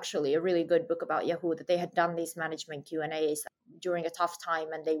Yahoo, actually, a really good book about Yahoo, that they had done these management Q&As during a tough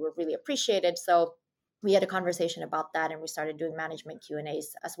time and they were really appreciated. So we had a conversation about that and we started doing management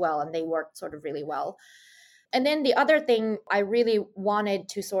Q&As as well. And they worked sort of really well. And then the other thing I really wanted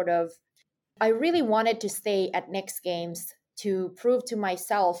to stay at Next Games to prove to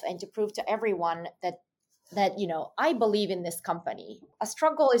myself and to prove to everyone that I believe in this company. A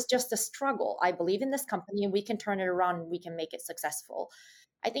struggle is just a struggle. I believe in this company and we can turn it around and we can make it successful.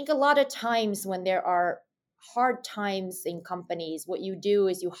 I think a lot of times when there are hard times in companies, what you do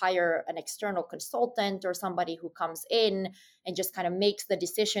is you hire an external consultant or somebody who comes in and just kind of makes the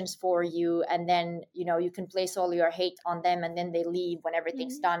decisions for you. And then, you can place all your hate on them, and then they leave when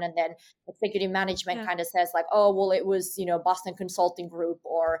everything's Mhm. done. And then executive management Yeah. kind of says like, oh, well, it was, Boston Consulting Group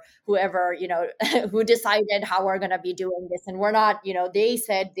or whoever, who decided how we're going to be doing this. And we're not, they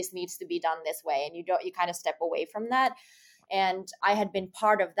said this needs to be done this way. And you kind of step away from that. And I had been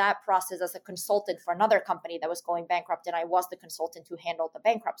part of that process as a consultant for another company that was going bankrupt. And I was the consultant who handled the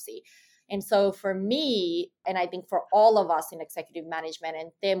bankruptcy. And so for me, and I think for all of us in executive management,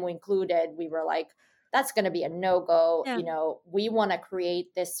 and them included, we were like, that's going to be a no-go. Yeah. We want to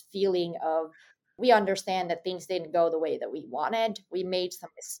create this feeling of, we understand that things didn't go the way that we wanted. We made some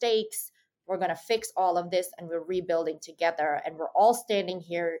mistakes. We're going to fix all of this, and we're rebuilding together. And we're all standing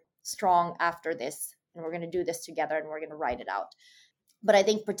here strong after this, and we're going to do this together, and we're going to write it out. But I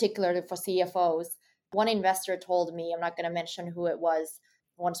think particularly for CFOs, one investor told me, I'm not going to mention who it was,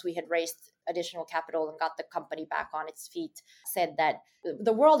 once we had raised additional capital and got the company back on its feet, said that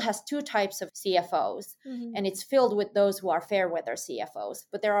the world has two types of CFOs, Mhm. and it's filled with those who are fair weather CFOs,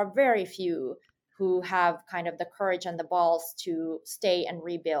 but there are very few who have kind of the courage and the balls to stay and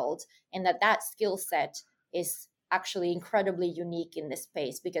rebuild, and that skill set is actually incredibly unique in this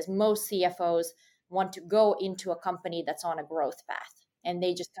space, because most CFOs want to go into a company that's on a growth path, and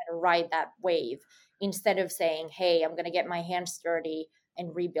they just kind of ride that wave instead of saying, hey, I'm going to get my hands dirty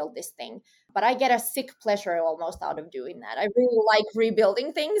and rebuild this thing. But I get a sick pleasure almost out of doing that. I really like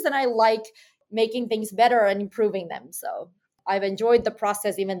rebuilding things, and I like making things better and improving them. So I've enjoyed the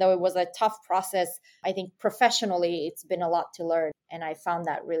process, even though it was a tough process. I think professionally, it's been a lot to learn, and I found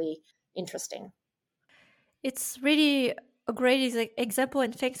that really interesting. It's really a great example,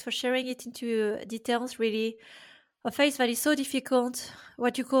 and thanks for sharing it into details. Really, a phase that is so difficult,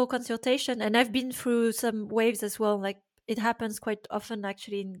 what you call consultation. And I've been through some waves as well. Like it happens quite often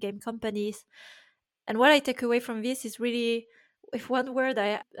actually in game companies. And what I take away from this is really, if one word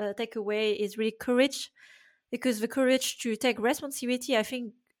I take away is really courage, because the courage to take responsibility. I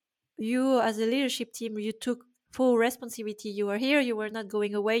think you, as a leadership team, you took full responsibility. You were here, you were not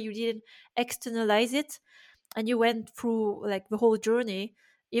going away, you didn't externalize it, and you went through like the whole journey,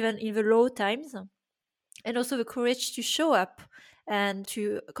 even in the low times, and also the courage to show up and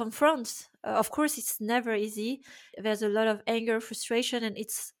to confront. Of course, it's never easy. There's a lot of anger, frustration, and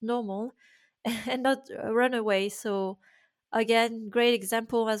it's normal, and not run away. So again, great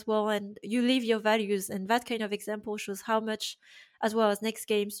example as well. And you live your values, and that kind of example shows how much, as well as Next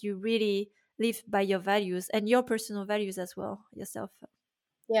Games, you really live by your values and your personal values as well yourself.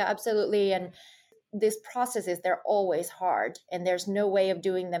 Yeah, absolutely. And these processes, they're always hard, and there's no way of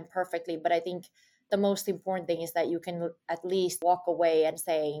doing them perfectly. But I think the most important thing is that you can at least walk away and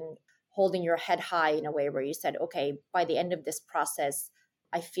saying, holding your head high in a way where you said, okay, by the end of this process,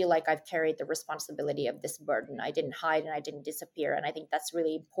 I feel like I've carried the responsibility of this burden. I didn't hide and I didn't disappear. And I think that's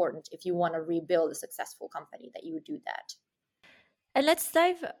really important if you want to rebuild a successful company, that you do that. And let's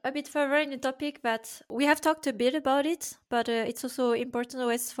dive a bit further in the topic that we have talked a bit about it, but it's also important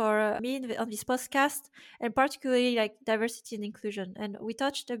always for me on this podcast, and particularly like diversity and inclusion. And we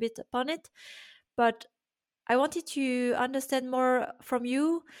touched a bit upon it, but I wanted to understand more from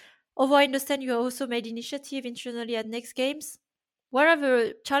you. Although I understand you also made initiative internally at Next Games, what are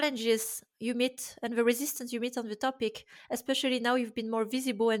the challenges you meet and the resistance you meet on the topic, especially now you've been more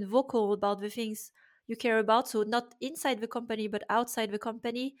visible and vocal about the things you care about, so not inside the company but outside the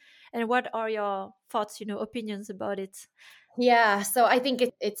company, and what are your thoughts, opinions about it? Yeah, so I think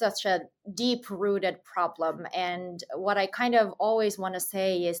it's such a deep rooted problem. And what I kind of always want to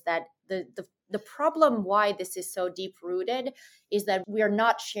say is that the problem why this is so deep rooted is that we are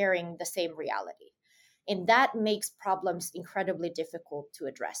not sharing the same reality. And that makes problems incredibly difficult to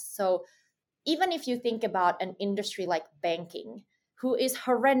address. So even if you think about an industry like banking, who is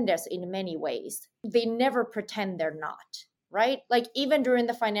horrendous in many ways, they never pretend they're not, right? Like even during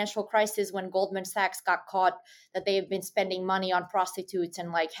the financial crisis when Goldman Sachs got caught that they have been spending money on prostitutes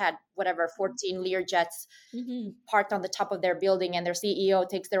and like had whatever 14 Lear jets Mm-hmm. parked on the top of their building, and their CEO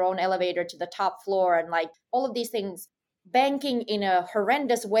takes their own elevator to the top floor, and like all of these things, banking in a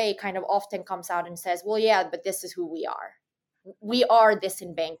horrendous way kind of often comes out and says, well, yeah, but this is who we are. We are this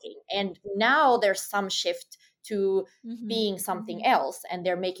in banking. And now there's some shift to Mm-hmm. being something else, and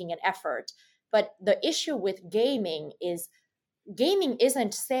they're making an effort. But the issue with gaming is, gaming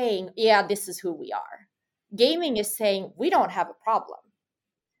isn't saying, yeah, this is who we are. Gaming is saying, we don't have a problem.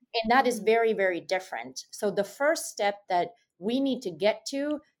 And that is Mm-hmm. very, very different. So the first step that we need to get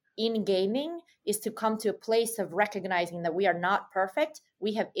to in gaming is to come to a place of recognizing that we are not perfect.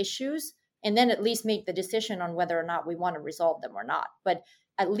 We have issues, and then at least make the decision on whether or not we want to resolve them or not. But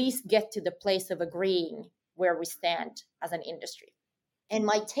at least get to the place of agreeing where we stand as an industry. And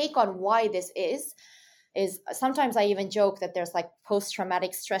my take on why this is sometimes I even joke that there's like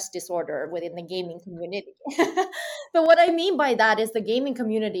post-traumatic stress disorder within the gaming community. But what I mean by that is the gaming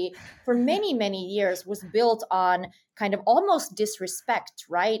community for many, many years was built on kind of almost disrespect,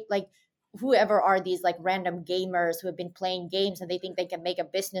 right? Like whoever are these like random gamers who have been playing games and they think they can make a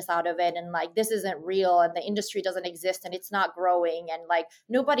business out of it, and like this isn't real and the industry doesn't exist and it's not growing, and like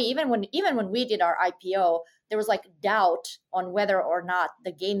nobody, even when we did our IPO, there was like doubt on whether or not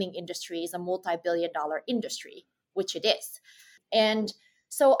the gaming industry is a multi-billion-dollar industry, which it is. And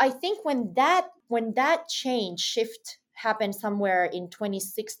so I think when that shift happened somewhere in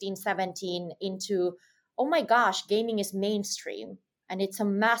 2016 17 into, oh my gosh, gaming is mainstream and it's a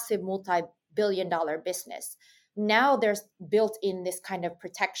massive multi-billion-dollar business, now there's built in this kind of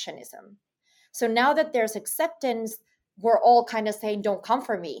protectionism. So now that there's acceptance, we're all kind of saying, don't come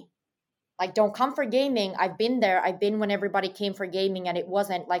for me. Like, don't come for gaming. I've been there. I've been when everybody came for gaming and it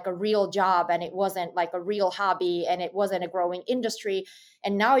wasn't like a real job and it wasn't like a real hobby and it wasn't a growing industry.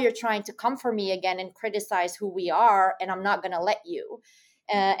 And now you're trying to come for me again and criticize who we are, and I'm not going to let you.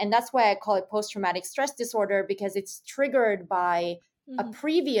 And that's why I call it post-traumatic stress disorder, because it's triggered by a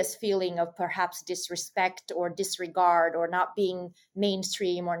previous feeling of perhaps disrespect or disregard or not being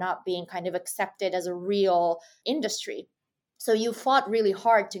mainstream or not being kind of accepted as a real industry. So you fought really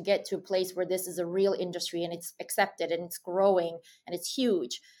hard to get to a place where this is a real industry and it's accepted and it's growing and it's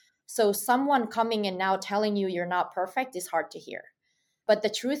huge. So someone coming and now telling you you're not perfect is hard to hear. But the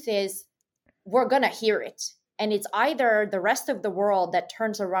truth is, we're going to hear it. And it's either the rest of the world that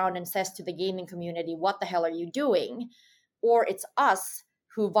turns around and says to the gaming community, what the hell are you doing? Or it's us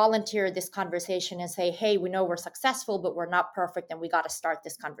who volunteer this conversation and say, hey, we know we're successful, but we're not perfect. And we got to start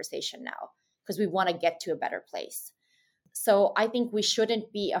this conversation now because we want to get to a better place. So I think we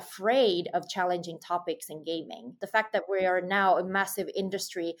shouldn't be afraid of challenging topics in gaming. The fact that we are now a massive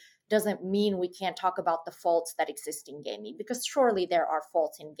industry doesn't mean we can't talk about the faults that exist in gaming, because surely there are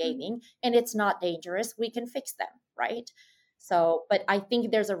faults in gaming and it's not dangerous. We can fix them, right? So, but I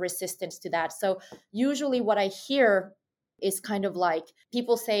think there's a resistance to that. So usually what I hear is kind of like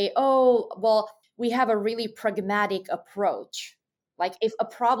people say, oh, well, we have a really pragmatic approach. Like if a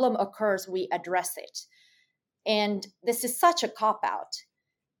problem occurs, we address it. And this is such a cop-out,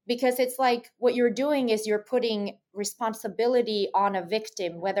 because it's like what you're doing is you're putting responsibility on a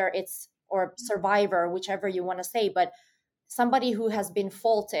victim, whether it's or survivor, whichever you want to say, but somebody who has been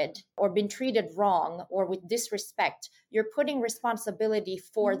faulted or been treated wrong or with disrespect, you're putting responsibility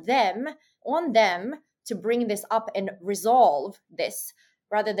for them on them to bring this up and resolve this,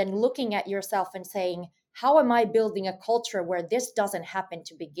 rather than looking at yourself and saying, how am I building a culture where this doesn't happen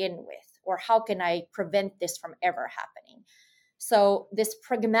to begin with? Or how can I prevent this from ever happening? So this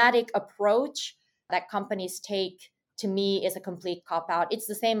pragmatic approach that companies take, to me, is a complete cop-out. It's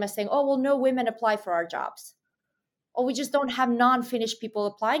the same as saying, oh, well, no women apply for our jobs. Oh, we just don't have non-Finnish people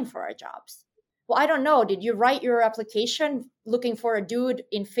applying for our jobs. Well, I don't know. Did you write your application looking for a dude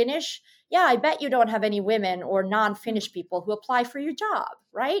in Finnish? Yeah, I bet you don't have any women or non-Finnish people who apply for your job,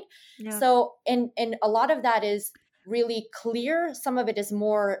 right? Yeah. So, and a lot of that is really clear. Some of it is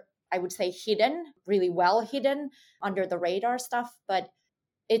more, I would say, hidden, really well hidden under the radar stuff, but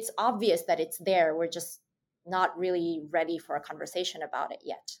it's obvious that it's there. We're just not really ready for a conversation about it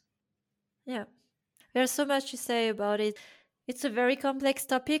yet. Yeah, there's so much to say about it. It's a very complex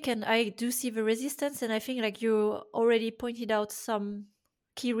topic, and I do see the resistance, and I think like you already pointed out some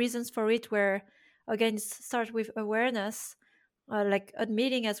key reasons for it, where again start with awareness, like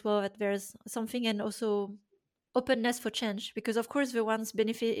admitting as well that there's something, and also openness for change, because of course the ones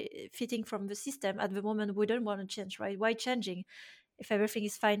benefiting from the system at the moment wouldn't want to change, right? Why changing if everything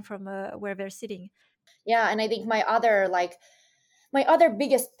is fine from where they're sitting? Yeah, and I think my other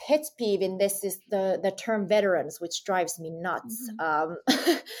biggest pet peeve in this is the term veterans, which drives me nuts.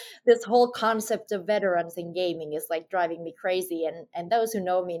 This whole concept of veterans in gaming is like driving me crazy, and those who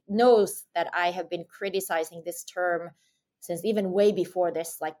know me knows that I have been criticizing this term since even way before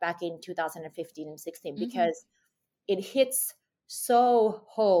this, like back in 2015 and 16, because it hits so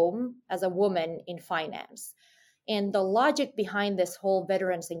home as a woman in finance. And the logic behind this whole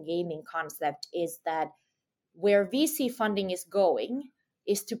veterans in gaming concept is that where VC funding is going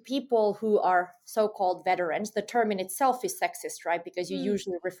is to people who are so-called veterans. The term in itself is sexist, right? Because you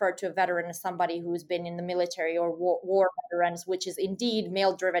usually refer to a veteran as somebody who's been in the military or war veterans, which is indeed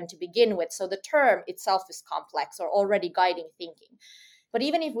male-driven to begin with. So the term itself is complex or already guiding thinking. But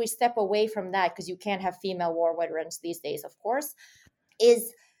even if we step away from that, because you can't have female war veterans these days, of course,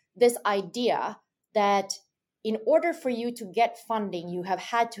 is this idea that in order for you to get funding, you have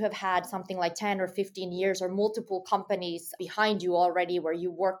had to have had something like 10 or 15 years or multiple companies behind you already where you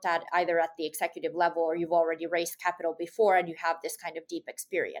worked at either at the executive level or you've already raised capital before and you have this kind of deep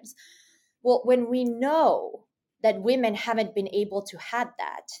experience. Well, when we know that women haven't been able to have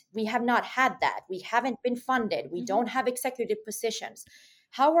that, we have not had that, we haven't been funded, we don't have executive positions,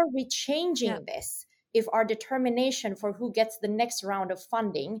 how are we changing this if our determination for who gets the next round of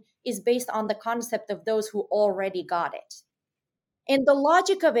funding is based on the concept of those who already got it? And the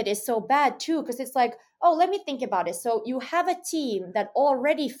logic of it is so bad too, because it's like, oh, let me think about it. So you have a team that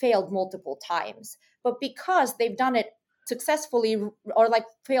already failed multiple times, but because they've done it successfully or like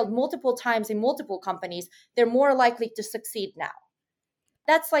failed multiple times in multiple companies, they're more likely to succeed now.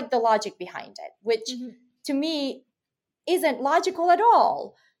 That's like the logic behind it, which to me isn't logical at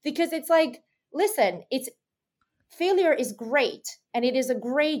all, because it's like, listen, it's failure is great and it is a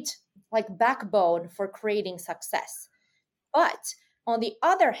great like backbone for creating success. But on the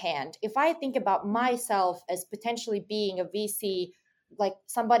other hand, if I think about myself as potentially being a VC, like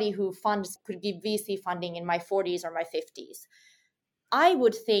somebody who could give VC funding in my 40s or my 50s, I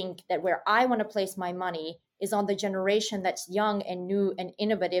would think that where I want to place my money is on the generation that's young and new and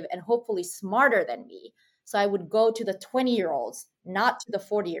innovative and hopefully smarter than me. So I would go to the 20-year-olds, not to the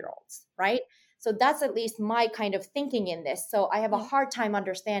 40-year-olds, right? So that's at least my kind of thinking in this. So I have a hard time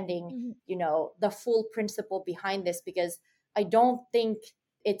understanding, the full principle behind this, because I don't think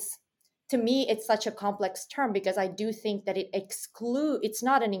to me, it's such a complex term, because I do think that it's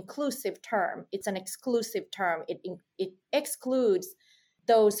not an inclusive term. It's an exclusive term. It excludes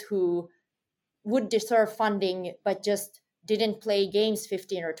those who would deserve funding, but just didn't play games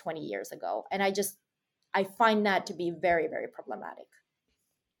 15 or 20 years ago. And I find that to be very, very problematic.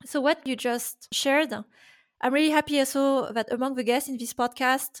 So what you just shared, I'm really happy also that among the guests in this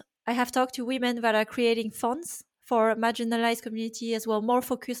podcast, I have talked to women that are creating funds for marginalized community as well, more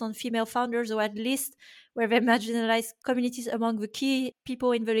focused on female founders, or at least where they marginalized communities among the key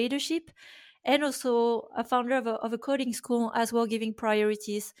people in the leadership, and also a founder of a coding school as well, giving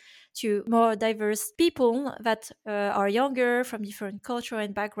priorities to more diverse people that are younger, from different culture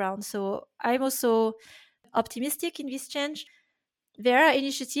and backgrounds. So I'm also optimistic in this change. There are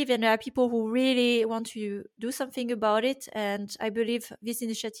initiatives and there are people who really want to do something about it. And I believe this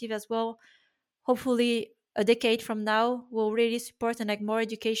initiative as well, hopefully a decade from now, will really support and like more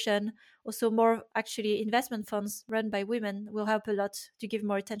education, also more actually investment funds run by women will help a lot to give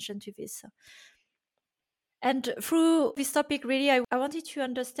more attention to this. And through this topic, really, I wanted to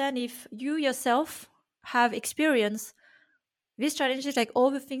understand if you yourself have experienced these challenges, like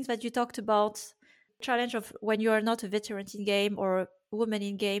all the things that you talked about, challenge of when you are not a veteran in game or a woman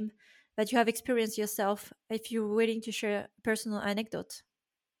in game, that you have experienced yourself, if you're willing to share a personal anecdote.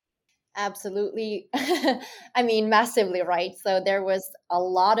 Absolutely. I mean, massively, right? So there was a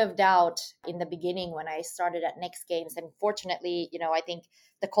lot of doubt in the beginning when I started at Next Games. And fortunately, I think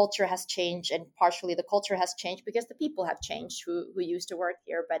the culture has changed, and partially the culture has changed because the people have changed who used to work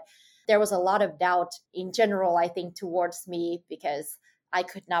here. But there was a lot of doubt in general, I think, towards me, because I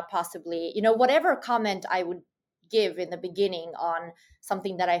could not possibly, whatever comment I would give in the beginning on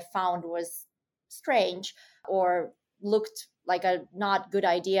something that I found was strange or looked like a not good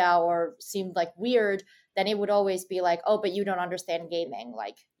idea or seemed like weird, then it would always be like, oh, but you don't understand gaming.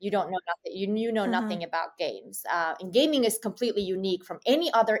 Like, you don't know nothing. You know nothing about games. And gaming is completely unique from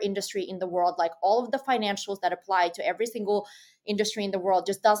any other industry in the world. Like, all of the financials that apply to every single industry in the world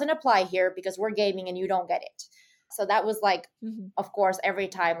just doesn't apply here because we're gaming and you don't get it. So that was like, of course, every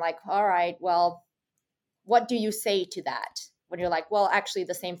time like, all right, well, what do you say to that? When you're like, well, actually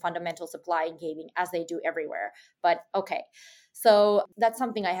the same fundamentals apply in gaming as they do everywhere. But okay. So that's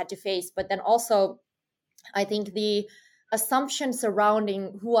something I had to face. But then also, I think the assumption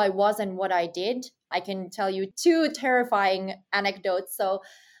surrounding who I was and what I did, I can tell you 2 terrifying anecdotes. So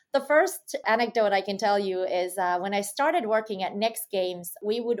the first anecdote I can tell you is when I started working at Next Games,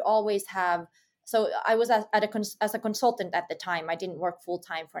 we would always have, so I was as a consultant at the time. I didn't work full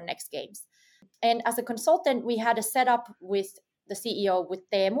time for Next Games. And as a consultant, we had a setup with the CEO, with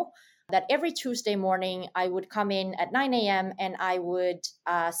Teemu, that every Tuesday morning I would come in at 9 a.m. and I would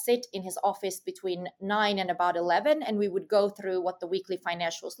sit in his office between 9 and about 11. And we would go through what the weekly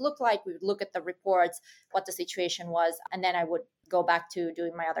financials look like. We would look at the reports, what the situation was. And then I would go back to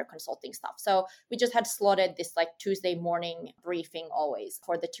doing my other consulting stuff. So we just had slotted this like Tuesday morning briefing always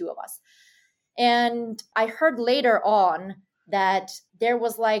for the 2 of us. And I heard later on that there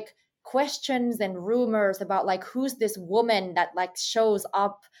was like questions and rumors about like, who's this woman that like shows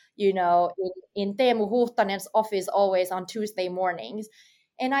up, in Teemu Huhtanen's office always on Tuesday mornings.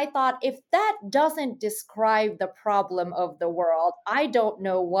 And I thought, if that doesn't describe the problem of the world, I don't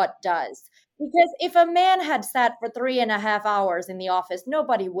know what does. Because if a man had sat for 3.5 hours in the office,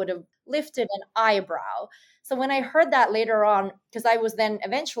 nobody would have lifted an eyebrow. So when I heard that later on, because I was then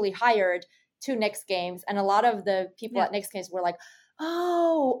eventually hired to Next Games, and a lot of the people Yeah. at Next Games were like,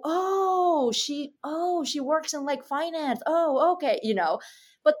 she works in like finance. Oh, okay,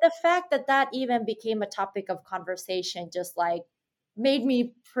 But the fact that that even became a topic of conversation just like made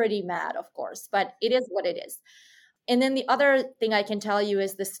me pretty mad, of course, but it is what it is. And then the other thing I can tell you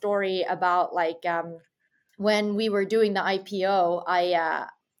is the story about like when we were doing the IPO,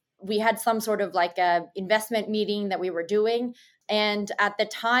 we had some sort of like a investment meeting that we were doing. And at the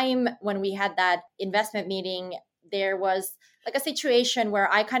time when we had that investment meeting, there was like a situation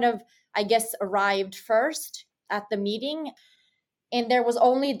where I kind of, I guess, arrived first at the meeting. And there was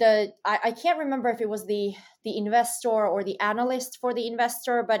only I can't remember if it was the investor or the analyst for the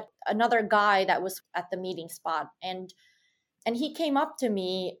investor, but another guy that was at the meeting spot. And he came up to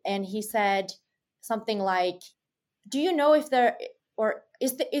me and he said something like, do you know if there, or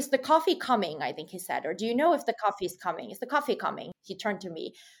is the coffee coming? I think he said, or do you know if the coffee is coming? Is the coffee coming? He turned to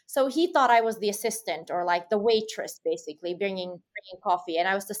me. So he thought I was the assistant or like the waitress, basically bringing coffee. And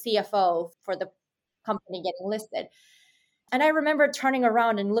I was the CFO for the company getting listed. And I remember turning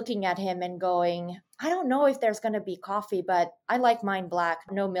around and looking at him and going, I don't know if there's going to be coffee, but I like mine black,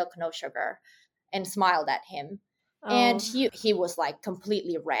 no milk, no sugar, and smiled at him. And Oh, he was like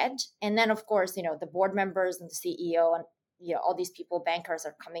completely red. And then, of course, the board members and the CEO and, all these people, bankers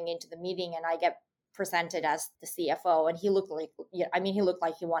are coming into the meeting, and I get presented as the CFO. And he looked like, he looked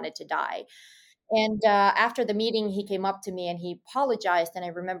like he wanted to die. And after the meeting, he came up to me and he apologized. And I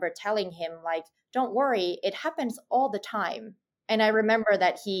remember telling him, like, don't worry, it happens all the time. And I remember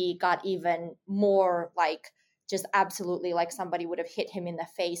that he got even more like, just absolutely like somebody would have hit him in the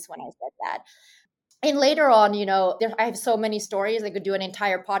face when I said that. And later on, I have so many stories. I could do an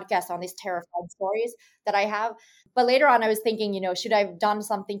entire podcast on these terrifying stories that I have. But later on, I was thinking, should I have done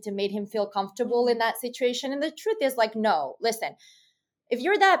something to make him feel comfortable in that situation? And the truth is, like, no, listen, if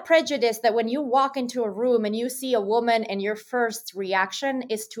you're that prejudiced that when you walk into a room and you see a woman and your first reaction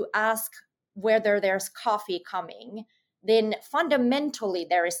is to ask whether there's coffee coming, then fundamentally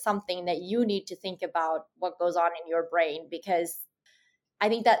there is something that you need to think about what goes on in your brain, because I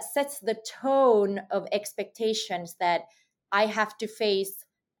think that sets the tone of expectations that I have to face,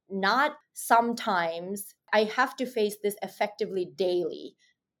 not sometimes, I have to face this effectively daily,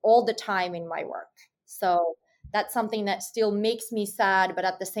 all the time in my work. So that's something that still makes me sad, but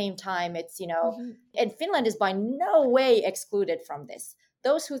at the same time, it's, mhm. and Finland is by no way excluded from this.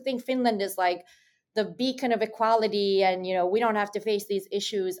 Those who think Finland is like the beacon of equality and, we don't have to face these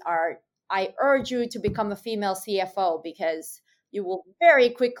issues I urge you to become a female CFO, because you will very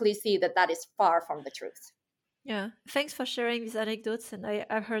quickly see that that is far from the truth. Yeah, thanks for sharing these anecdotes. And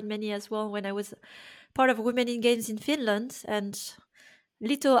I've heard many as well when I was part of Women in Games in Finland. And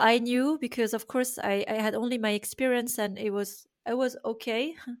little I knew, because of course I had only my experience, and I was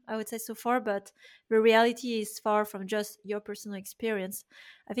okay, I would say, so far, but the reality is far from just your personal experience.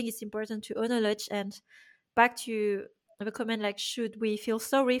 I think it's important to acknowledge. And back to the comment, like, should we feel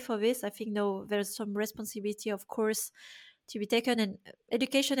sorry for this? I think no, there's some responsibility, of course, to be taken, and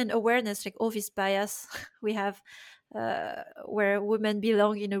education and awareness, like all this bias we have, where women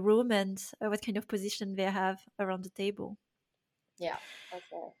belong in a room, and what kind of position they have around the table. Yeah, that's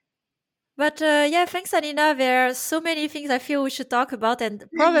right. But yeah, thanks, Anina. There are so many things I feel we should talk about, and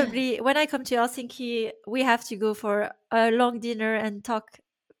probably when I come to Helsinki, we have to go for a long dinner and talk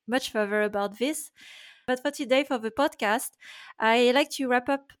much further about this. But for today, for the podcast, I like to wrap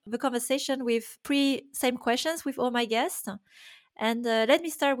up the conversation with three same questions with all my guests. And let me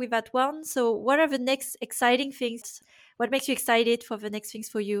start with that one. So, what are the next exciting things? What makes you excited for the next things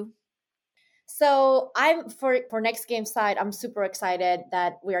for you? So I'm for Next Game side, I'm super excited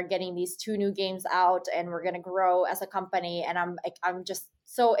that we are getting these two new games out and we're gonna grow as a company. And I'm just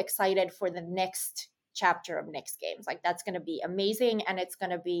so excited for the next chapter of Next Games. Like, that's gonna be amazing, and it's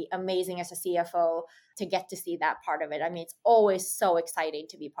gonna be amazing as a CFO to get to see that part of it. I mean, it's always so exciting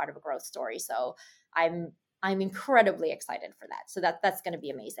to be part of a growth story. So I'm incredibly excited for that. So that's gonna be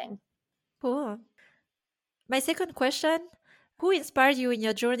amazing. Cool. My second question: who inspired you in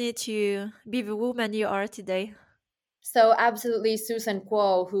your journey to be the woman you are today? So absolutely, Susan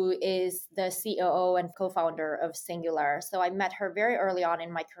Kuo, who is the COO and co-founder of Singular. So I met her very early on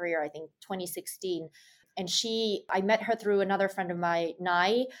in my career, I think 2016. And I met her through another friend of mine,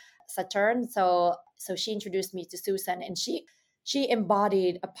 Nai Saturn. So she introduced me to Susan, and she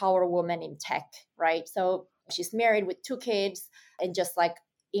embodied a power woman in tech, right? So she's married with two kids and just like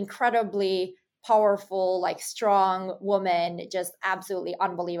incredibly powerful, like strong woman, just absolutely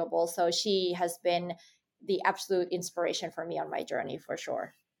unbelievable. So she has been the absolute inspiration for me on my journey for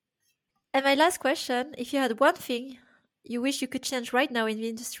sure. And my last question, if you had one thing you wish you could change right now in the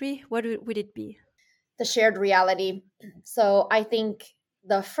industry, what would it be? The shared reality. So I think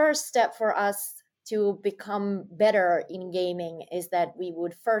the first step for us to become better in gaming is that we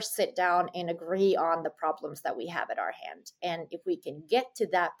would first sit down and agree on the problems that we have at our hand. And if we can get to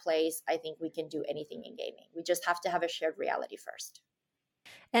that place, I think we can do anything in gaming. We just have to have a shared reality first.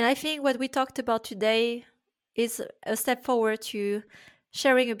 And I think what we talked about today is a step forward to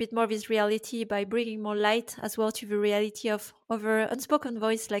sharing a bit more of this reality by bringing more light as well to the reality of an unspoken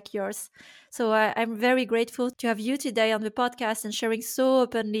voice like yours. So I'm very grateful to have you today on the podcast and sharing so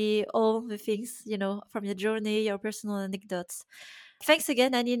openly all the things, from your journey, your personal anecdotes. Thanks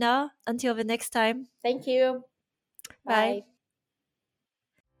again, Anina. Until the next time. Thank you. Bye.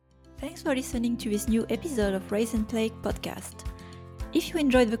 Thanks for listening to this new episode of Rise and Play podcast. If you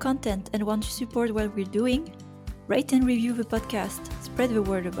enjoyed the content and want to support what we're doing, rate and review the podcast, spread the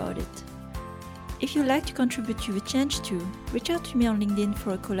word about it. If you'd like to contribute to the change too, reach out to me on LinkedIn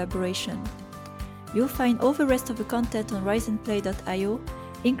for a collaboration. You'll find all the rest of the content on riseandplay.io,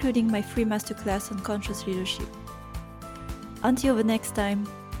 including my free masterclass on conscious leadership. Until the next time.